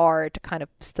is hard to kind of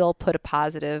still put a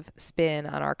positive spin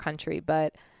on our country,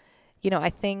 but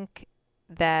I think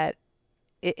that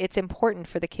it's important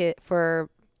for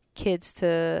kids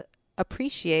to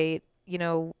appreciate,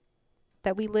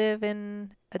 that we live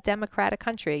in a democratic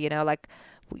country. I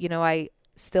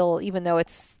still, even though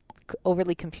it's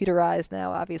overly computerized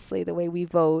now, obviously the way we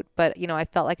vote, but I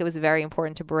felt like it was very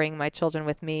important to bring my children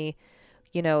with me,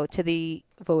 to the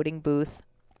voting booth,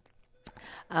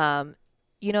 so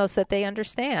that they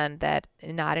understand that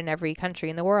not in every country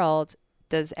in the world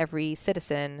does every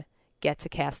citizen get to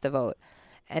cast a vote.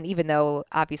 And even though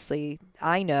obviously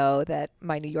I know that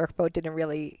my New York vote didn't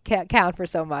really count for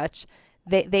so much,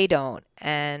 they don't.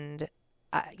 And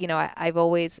I've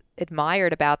always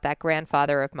admired about that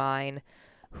grandfather of mine,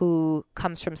 who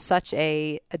comes from such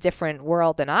a different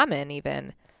world than I'm in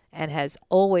even, and has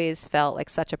always felt like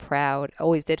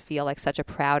always did feel like such a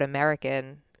proud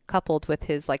American, coupled with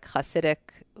his like Hasidic,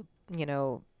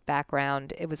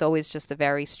 background. It was always just a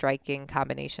very striking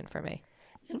combination for me.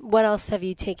 What else have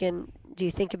you taken, do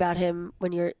you think about him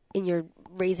when you're in your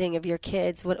raising of your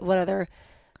kids? What other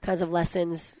kinds of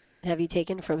lessons have you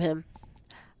taken from him?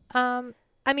 I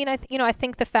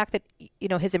think the fact that,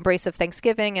 his embrace of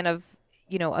Thanksgiving and of,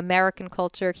 American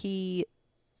culture, he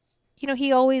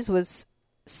always was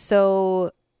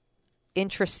so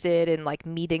interested in like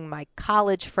meeting my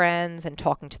college friends and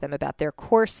talking to them about their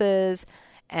courses,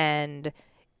 and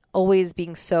always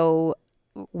being so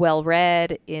well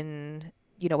read in,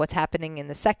 what's happening in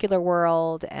the secular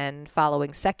world and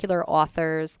following secular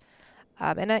authors.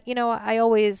 I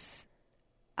always,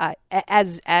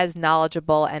 as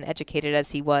knowledgeable and educated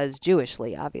as he was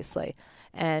Jewishly, obviously.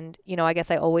 And, I guess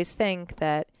I always think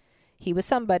that he was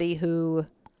somebody who,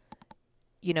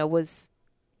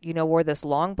 wore this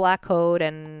long black coat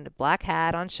and black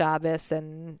hat on Shabbos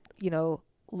and,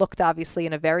 looked obviously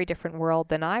in a very different world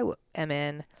than I am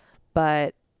in.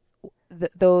 But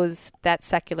that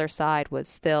secular side was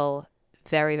still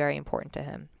very, very important to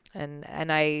him. And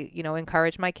I,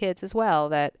 encourage my kids as well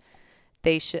that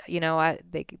they should, now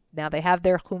they have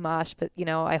their chumash, but,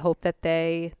 I hope that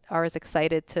they are as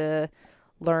excited to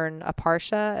learn a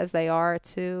parsha as they are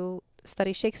to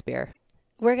study Shakespeare.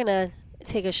 We're going to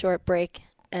take a short break,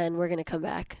 and we're going to come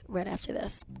back right after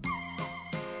this.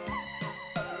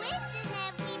 Listen,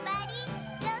 everybody.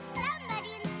 There's somebody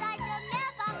inside the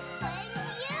mailbox playing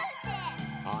music.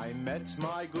 I met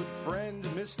my good friend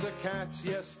Mr. Katz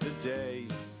yesterday.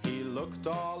 He looked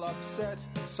all upset,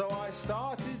 so I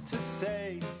started to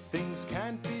say, things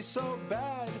can't be so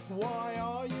bad, why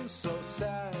are you so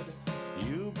sad?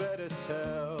 You better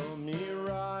tell me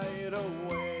right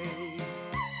away.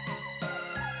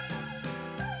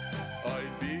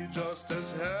 I'd be just as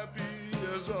happy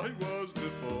as I was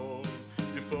before,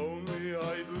 if only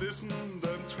I'd listened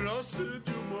and trusted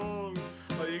you more.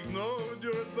 I ignored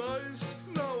your advice,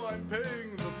 now I'm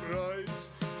paying the price.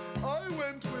 I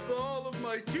went with all of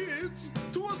my kids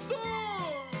to a store.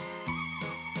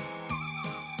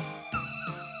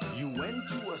 You went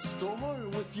to a store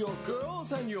with your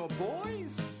girls and your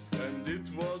boys? And it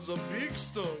was a big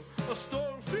store, a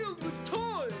store filled with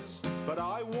toys. But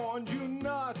I warned you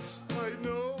not. I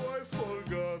know I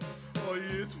forgot. Oh,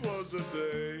 it was a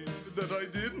day that I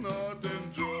did not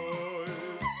enjoy.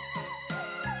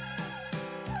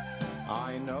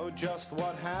 I know just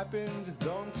what happened,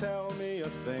 don't tell me a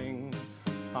thing.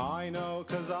 I know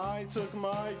 'cause I took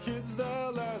my kids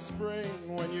there last spring.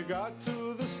 When you got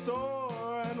to the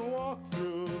store and walked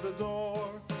through the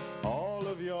door, all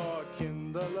of your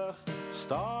kinderlach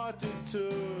started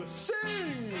to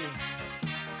sing.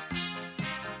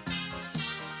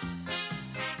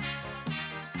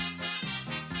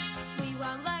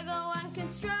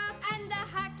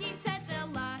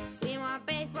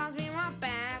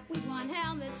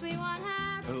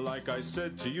 Like I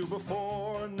said to you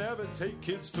before, never take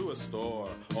kids to a store.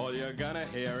 All you're gonna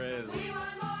hear is, We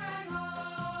want more and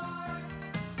more.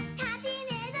 Tatty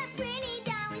is a pretty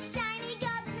doll with shiny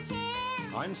golden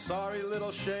hair. I'm sorry,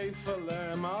 little Schaefer,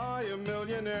 am I a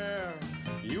millionaire?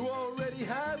 You already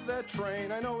have that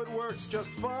train, I know it works just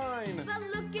fine. But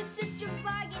look, it's such a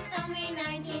bargain, only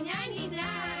 $19.99.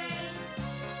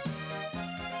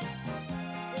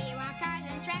 We want cars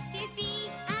and trucks, you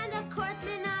see, and of course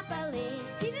Monopoly.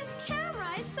 See this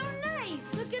camera? It's so nice.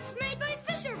 Look, it's made by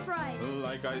Fisher Price.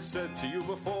 Like I said to you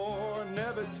before,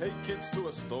 never take kids to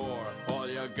a store. All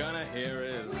you're gonna hear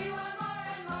is, We want more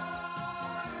and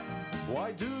more.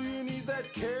 why do you need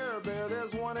that Care Bear?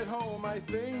 There's one at home, I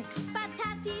think. But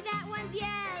Tatty, that one's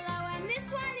yellow, and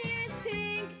this one here is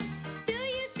pink. Do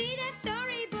you see the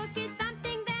storybook? It's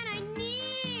something that I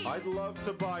need. I'd love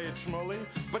to buy it, Schmully,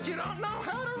 but you don't know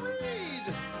how to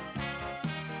read.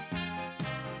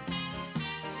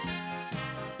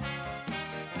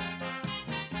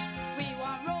 We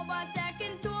want robots that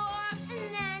can talk.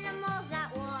 And animals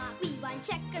that walk. We want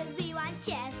checkers, we want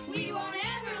chess. We won't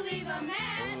ever leave a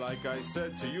mess. Like I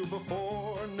said to you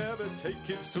before, never take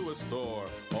kids to a store.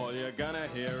 All you're gonna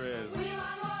hear is, We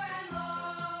want more and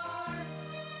more.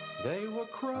 they were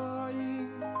crying,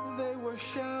 they were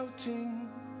shouting.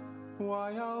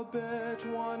 Why, I'll bet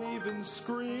one even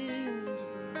screamed.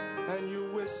 And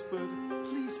you whispered,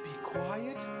 please be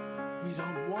quiet. We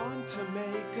don't want to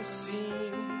make a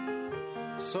scene.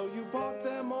 So you bought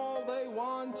them all they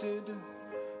wanted,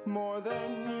 more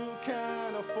than you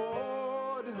can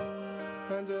afford.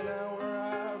 And an hour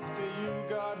after you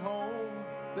got home,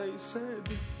 they said,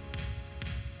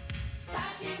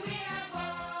 Tatty, we are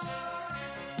bored.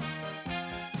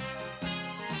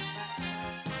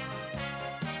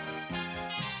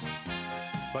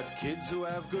 but kids who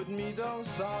have good meadows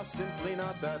are simply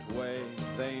not that way.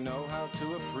 They know how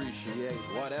to appreciate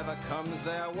whatever comes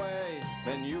their way.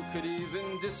 Then you could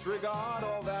even disregard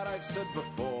all that I've said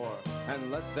before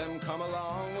and let them come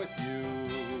along with you.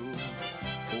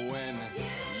 When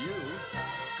you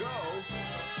go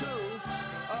to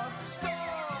a store.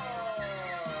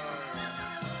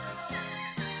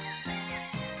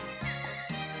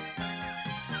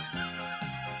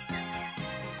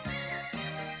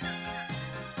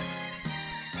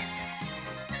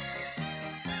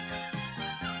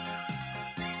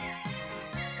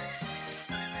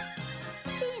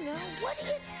 Tina, what are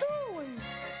you doing?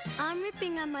 I'm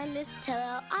ripping on my list,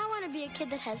 Hello. I want to be a kid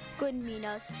that has good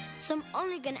menos, so I'm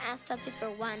only going to ask Tatty for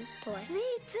one toy. Me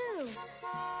too.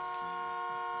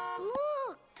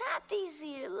 Look, Tati's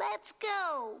here. Let's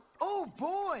go. Oh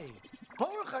boy!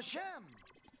 Baruch Hashem!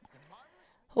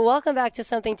 Welcome back to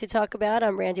Something to Talk About.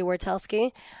 I'm Randy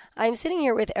Wartelski. I'm sitting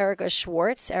here with Erica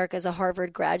Schwartz. Erica's a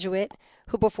Harvard graduate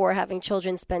who, before having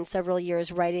children, spent several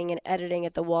years writing and editing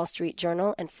at the Wall Street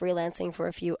Journal and freelancing for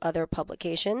a few other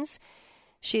publications.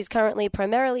 She's currently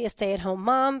primarily a stay-at-home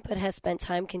mom, but has spent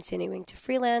time continuing to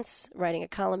freelance, writing a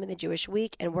column in the Jewish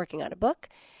Week, and working on a book.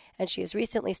 And she has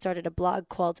recently started a blog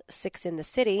called Six in the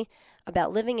City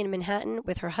about living in Manhattan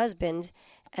with her husband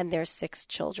and their 6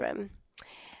 children.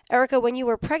 Erica, when you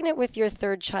were pregnant with your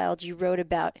third child, you wrote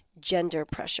about gender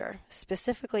pressure,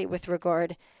 specifically with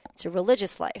regard to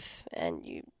religious life. And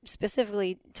you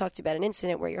specifically talked about an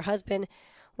incident where your husband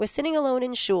was sitting alone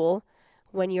in shul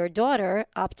when your daughter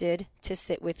opted to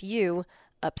sit with you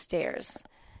upstairs.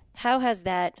 How has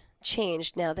that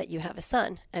changed now that you have a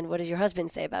son? And what does your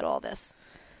husband say about all this?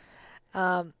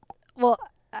 Well,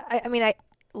 I mean,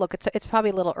 look, it's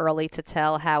probably a little early to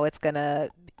tell how it's going to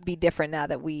be different now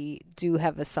that we do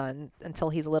have a son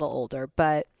until he's a little older.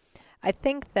 But I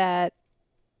think that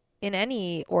in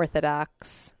any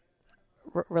Orthodox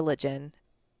religion,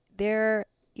 men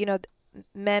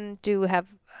do have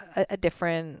a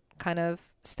different kind of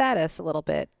status a little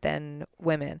bit than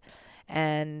women.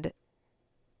 And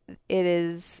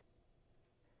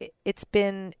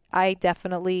I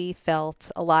definitely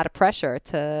felt a lot of pressure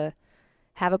to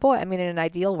have a boy. I mean, in an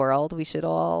ideal world, we should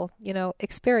all,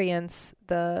 experience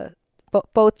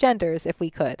both genders if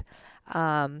we could.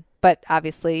 But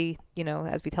obviously,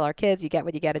 as we tell our kids, you get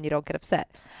what you get and you don't get upset.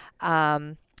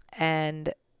 And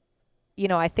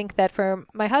I think that for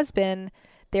my husband,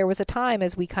 there was a time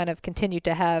as we kind of continued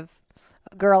to have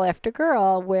girl after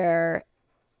girl where,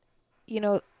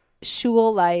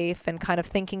 shul life and kind of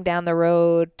thinking down the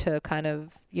road to kind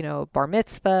of, bar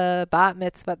mitzvah, bat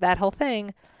mitzvah, that whole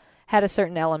thing had a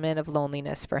certain element of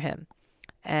loneliness for him.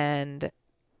 And,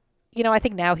 I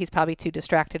think now he's probably too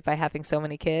distracted by having so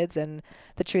many kids. And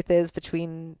the truth is,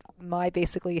 between my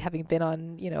basically having been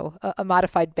on, a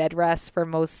modified bed rest for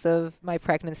most of my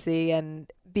pregnancy and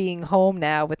being home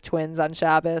now with twins on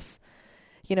Shabbos.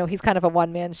 You know, he's kind of a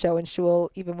one-man show in shul,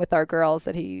 even with our girls,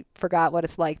 that he forgot what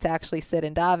it's like to actually sit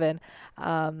and daven.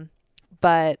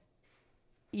 But,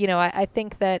 you know, I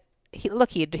think that,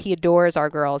 he adores our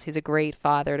girls. He's a great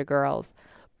father to girls.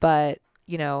 But,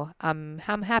 you know, I'm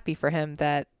happy for him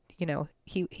that, you know,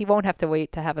 he won't have to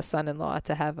wait to have a son-in-law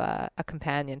to have a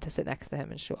companion to sit next to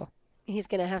him in shul. He's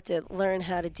going to have to learn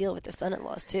how to deal with the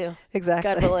son-in-laws, too.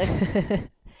 Exactly. God willing.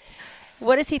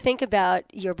 What does he think about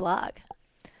your blog?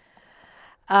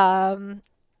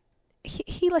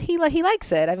 He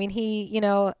likes it. I mean,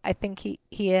 I think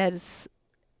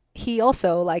he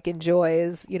also like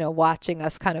enjoys, you know, watching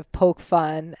us kind of poke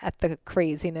fun at the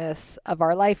craziness of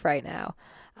our life right now.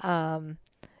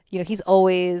 You know, he's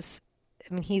always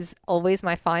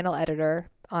my final editor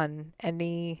on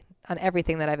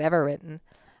everything that I've ever written.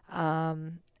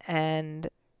 And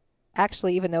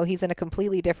actually, even though he's in a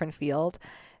completely different field,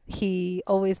 he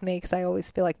always makes, I always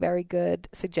feel like, very good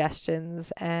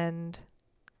suggestions and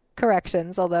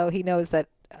corrections, although he knows that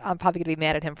I'm probably going to be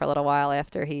mad at him for a little while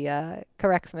after he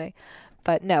corrects me.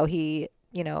 But no,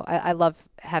 I love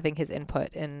having his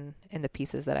input in the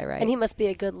pieces that I write. And he must be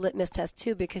a good litmus test,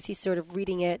 too, because he's sort of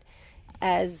reading it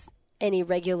as any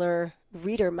regular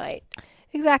reader might.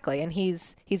 Exactly. And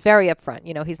he's very upfront.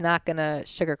 You know, he's not going to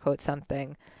sugarcoat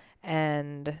something.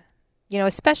 And, you know,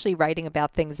 especially writing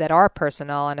about things that are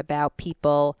personal and about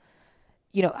people,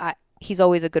 you know, he's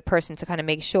always a good person to kind of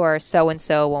make sure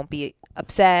so-and-so won't be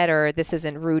upset, or this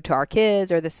isn't rude to our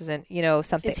kids, or this isn't, you know,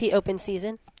 something. Is he open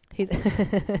season? You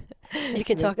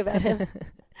can talk about him?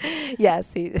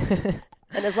 Yes. And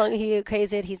as long as he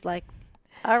okays it, he's like,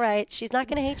 all right, she's not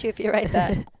going to hate you if you write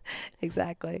that.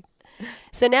 Exactly.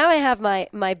 So now I have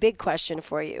my big question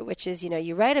for you, which is, you know,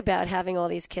 you write about having all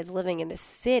these kids living in the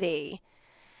city.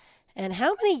 And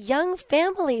how many young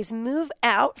families move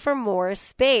out for more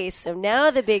space? So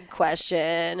now the big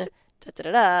question,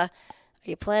 are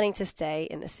you planning to stay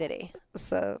in the city?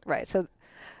 So, right. So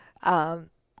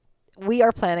we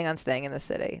are planning on staying in the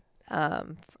city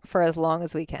for as long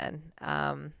as we can,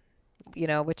 you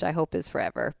know, which I hope is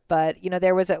forever. But, you know,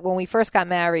 when we first got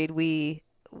married, we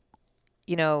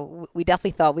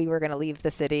definitely thought we were going to leave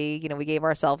the city. You know, we gave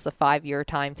ourselves a 5-year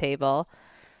timetable,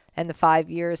 and the 5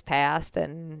 years passed.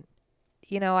 And,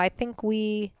 you know, I think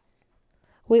we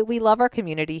love our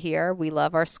community here. We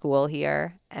love our school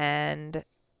here. And,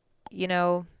 you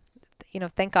know,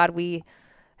 thank God we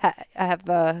have,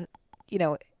 you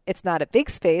know, it's not a big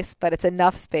space, but it's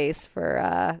enough space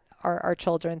for our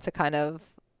children to kind of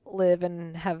live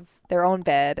and have their own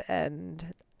bed.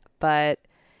 But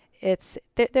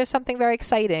there's something very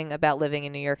exciting about living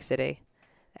in New York City.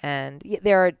 And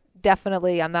there are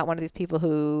definitely, I'm not one of these people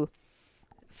who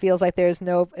feels like there's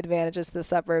no advantages to the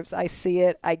suburbs. I see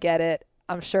it. I get it.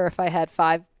 I'm sure if I had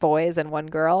 5 boys and 1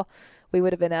 girl, we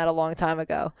would have been out a long time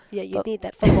ago. Yeah, you'd need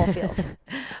that football field.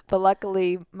 But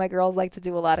luckily, my girls like to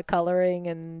do a lot of coloring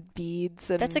and beads.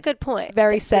 And that's a good point.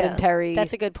 Very sedentary. Yeah,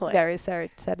 that's a good point. Very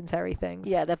sedentary things.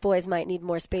 Yeah, that boys might need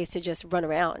more space to just run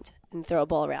around and throw a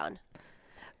ball around.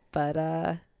 But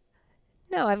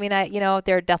no, I mean,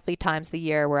 there are definitely times of the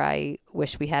year where I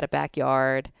wish we had a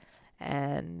backyard,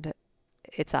 and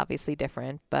it's obviously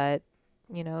different. But,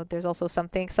 you know, there's also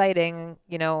something exciting.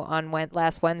 You know, on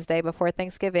last Wednesday before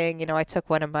Thanksgiving, you know, I took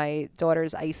one of my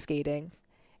daughters ice skating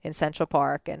in Central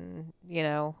Park, and, you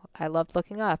know, I loved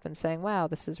looking up and saying, wow,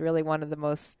 this is really one of the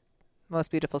most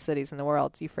beautiful cities in the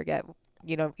world. You forget,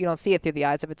 you don't see it through the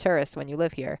eyes of a tourist when you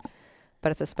live here.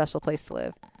 But it's a special place to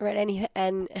live. Right,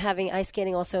 and having ice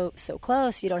skating also so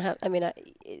close, you don't have, I mean,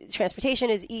 transportation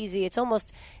is easy. It's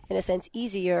almost, in a sense,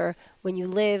 easier when you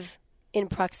live in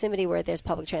proximity where there's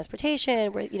public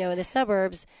transportation, where, you know, in the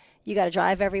suburbs, you got to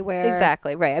drive everywhere.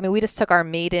 Exactly, right. I mean, we just took our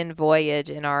maiden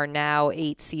voyage in our now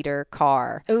 8-seater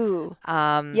car. Ooh.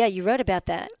 Yeah, you wrote about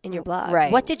that in your blog.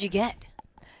 Right. What did you get?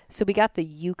 So we got the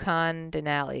Yukon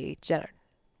Denali,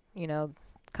 you know,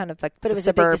 kind of like, but it was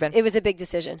suburban. It was a big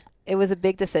decision. It was a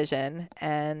big decision,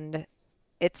 and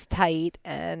it's tight,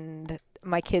 and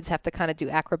my kids have to kind of do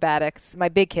acrobatics, my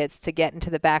big kids, to get into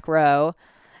the back row,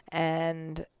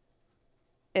 and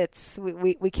it's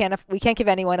we can't give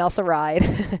anyone else a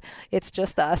ride. It's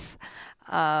just us.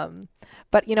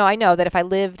 But, you know, I know that if I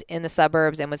lived in the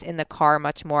suburbs and was in the car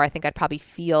much more, I think I'd probably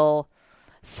feel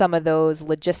some of those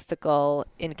logistical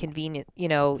inconvenient, you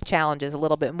know, challenges a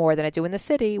little bit more than I do in the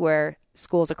city, where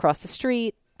school's across the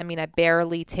street. I mean, I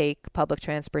barely take public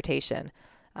transportation.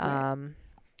 Right.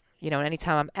 You know, and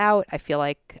anytime I'm out, I feel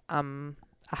like I'm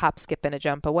a hop, skip, and a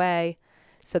jump away.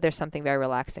 So there's something very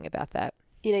relaxing about that.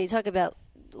 You know, you talk about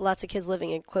lots of kids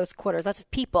living in close quarters, lots of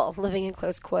people living in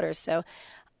close quarters. So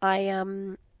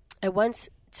I once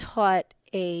taught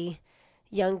a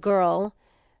young girl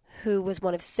who was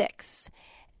one of 6,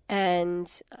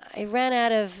 and I ran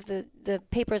out of the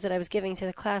papers that I was giving to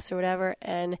the class or whatever,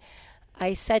 and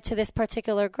I said to this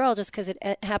particular girl, just because it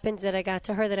happened that I got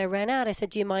to her that I ran out, I said,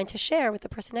 do you mind to share with the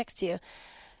person next to you?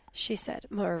 She said,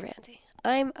 Maura Randy,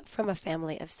 I'm from a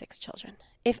family of 6 children.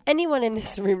 If anyone in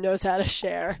this room knows how to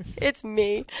share, it's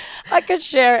me. I could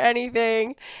share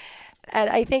anything. And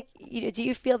I think, do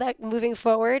you feel that moving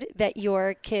forward that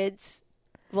your kids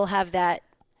will have that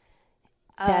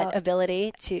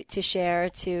ability to share,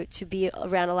 to be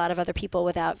around a lot of other people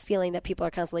without feeling that people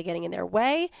are constantly getting in their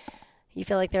way? You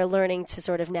feel like they're learning to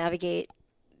sort of navigate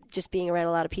just being around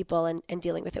a lot of people and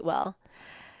dealing with it well?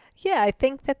 Yeah, I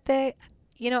think that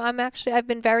I've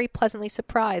been very pleasantly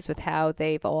surprised with how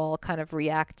they've all kind of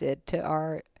reacted to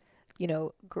our,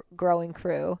 growing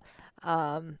crew.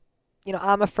 I'm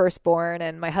a firstborn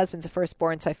and my husband's a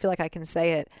firstborn, so I feel like I can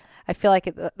say it. I feel like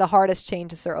the hardest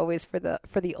changes are always for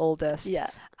the oldest,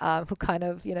 who kind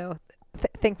of,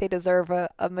 think they deserve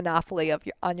a monopoly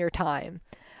on your time.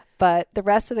 But the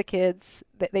rest of the kids,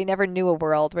 they never knew a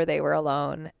world where they were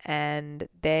alone, and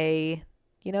they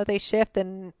shift.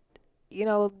 And,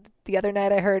 the other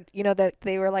night I heard, that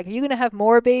they were like, are you going to have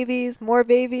more babies?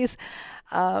 Whether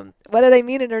they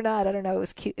mean it or not, I don't know.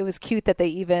 It was cute that they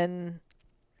even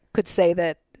could say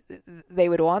that they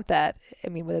would want that. I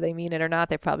mean, whether they mean it or not,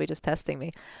 they're probably just testing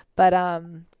me. But,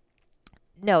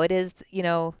 no, it is,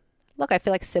 look, I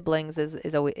feel like siblings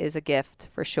is a gift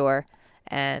for sure.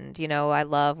 And, I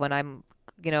love when I'm,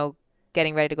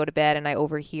 getting ready to go to bed and I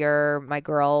overhear my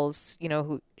girls,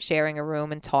 who sharing a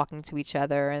room and talking to each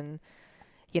other. And,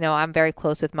 I'm very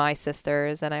close with my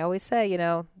sisters. And I always say,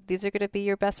 these are going to be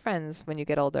your best friends when you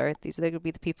get older. These are going to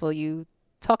be the people you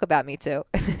talk about me to.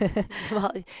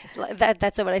 Well,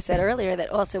 that's what I said earlier, that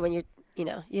also when you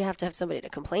have to have somebody to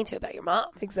complain to about your mom.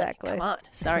 Exactly. Come on.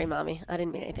 Sorry, Mommy. I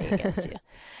didn't mean anything against you.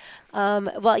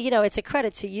 Well, it's a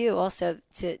credit to you also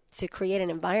to create an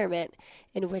environment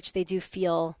in which they do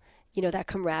feel, that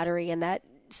camaraderie and that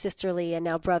sisterly and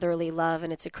now brotherly love.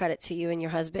 And it's a credit to you and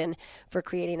your husband for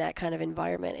creating that kind of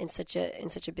environment in such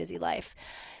a busy life.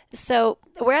 So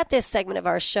we're at this segment of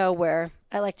our show where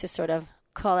I like to sort of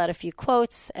call out a few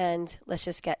quotes and let's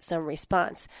just get some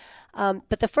response.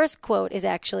 But the first quote is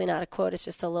actually not a quote. It's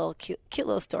just a little cute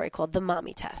little story called The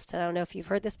Mommy Test. I don't know if you've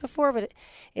heard this before, but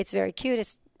it's very cute.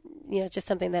 It's just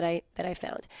something that I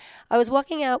found. I was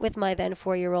walking out with my then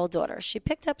 4-year-old daughter. She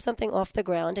picked up something off the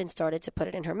ground and started to put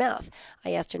it in her mouth.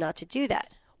 I asked her not to do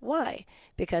that. Why?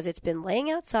 Because it's been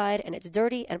laying outside and it's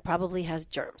dirty and probably has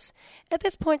germs. At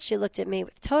this point, she looked at me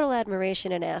with total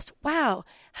admiration and asked, wow,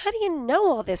 how do you know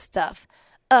all this stuff?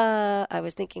 I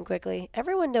was thinking quickly,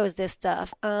 everyone knows this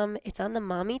stuff. It's on the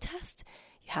mommy test.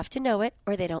 You have to know it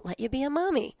or they don't let you be a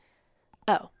mommy.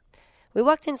 Oh. We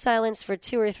walked in silence for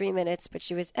 2 or 3 minutes, but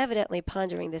she was evidently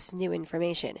pondering this new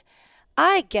information.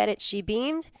 I get it, she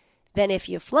beamed. Then if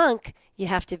you flunk, you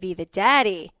have to be the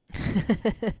daddy.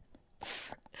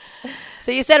 So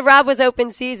you said Rob was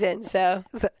open season, so.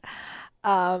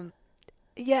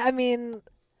 Yeah, I mean,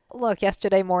 look,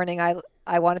 yesterday morning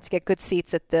I wanted to get good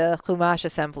seats at the Chumash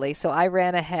assembly, so I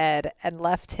ran ahead and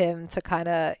left him to kind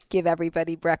of give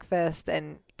everybody breakfast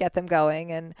and get them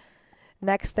going. And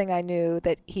next thing I knew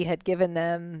that he had given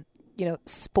them,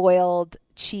 spoiled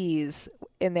cheese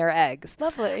in their eggs.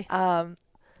 Lovely.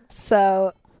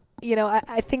 So,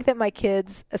 I think that my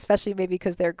kids, especially maybe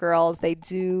because they're girls, they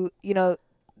do,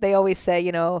 they always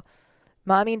say,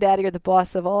 mommy and daddy are the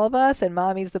boss of all of us and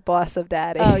mommy's the boss of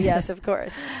daddy. Oh, yes, of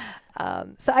course.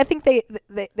 So I think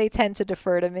they tend to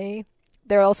defer to me.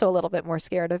 They're also a little bit more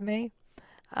scared of me.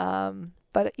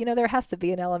 But, there has to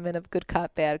be an element of good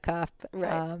cop, bad cop,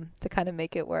 right, to kind of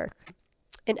make it work.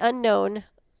 An unknown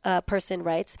person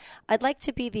writes, I'd like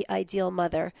to be the ideal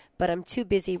mother, but I'm too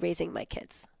busy raising my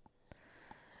kids.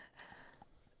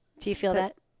 Do you feel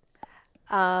that?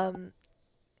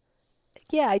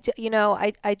 Yeah,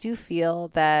 I do feel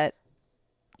that,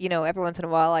 every once in a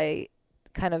while I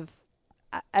kind of,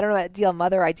 I don't know, ideal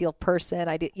mother, ideal person.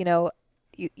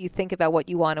 You think about what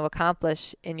you want to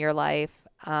accomplish in your life.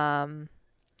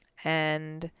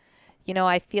 And,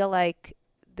 I feel like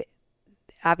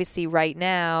obviously right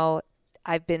now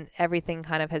everything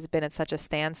kind of has been at such a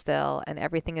standstill and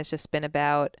everything has just been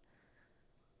about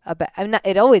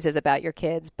it always is about your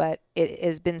kids, but it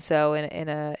has been so in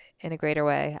a greater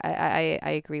way. I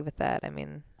agree with that. I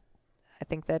mean, I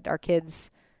think that our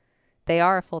kids, they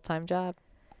are a full-time job.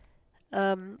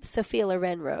 Sophia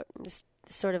Loren wrote,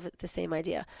 sort of the same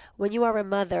idea. When you are a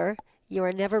mother, you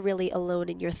are never really alone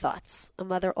in your thoughts. A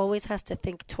mother always has to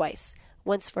think twice.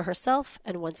 once for herself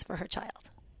and once for her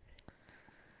child.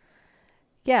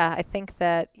 Yeah, I think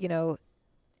that,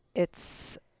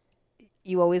 it's,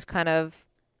 you always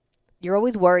you're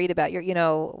always worried about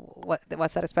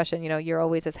what's that expression? You're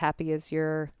always as happy as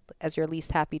your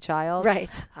least happy child.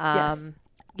 Right. Yes.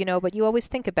 But you always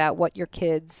think about what your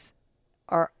kids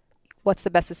are, what's the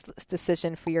best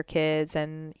decision for your kids.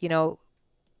 And,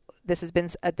 this has been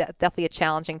definitely a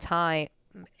challenging time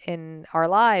in our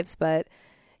lives, but,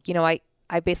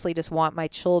 I basically just want my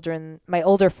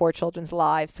older 4 children's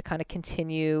lives to kind of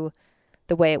continue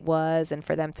the way it was, and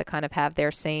for them to kind of have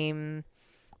their same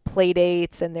play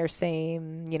dates and their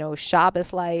same,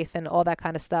 Shabbos life and all that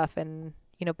kind of stuff. And,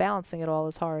 balancing it all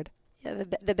is hard. Yeah,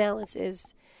 the balance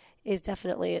is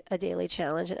definitely a daily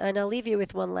challenge. And I'll leave you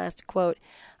with one last quote,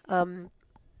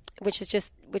 which is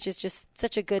just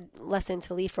such a good lesson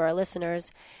to leave for our listeners.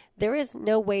 There is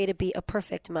no way to be a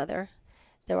perfect mother.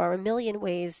 There are a million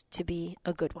ways to be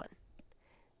a good one.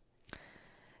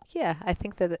 Yeah, I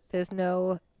think that there's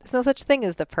no such thing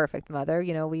as the perfect mother,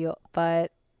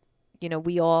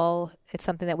 it's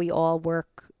something that we all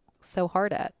work so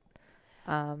hard at.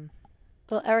 Well,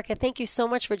 Erica, thank you so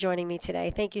much for joining me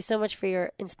today. Thank you so much for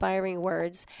your inspiring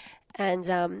words.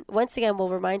 And once again, we'll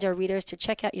remind our readers to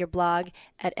check out your blog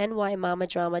at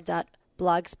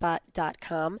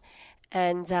nymamadrama.blogspot.com.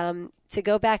 And to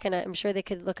go back, and I'm sure they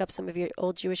could look up some of your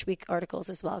old Jewish Week articles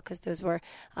as well, because those were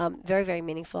very, very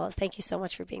meaningful. Thank you so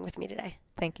much for being with me today.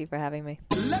 Thank you for having me.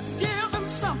 Let's give them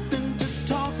something to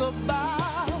talk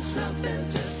about. Something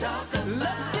to talk about.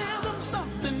 Let's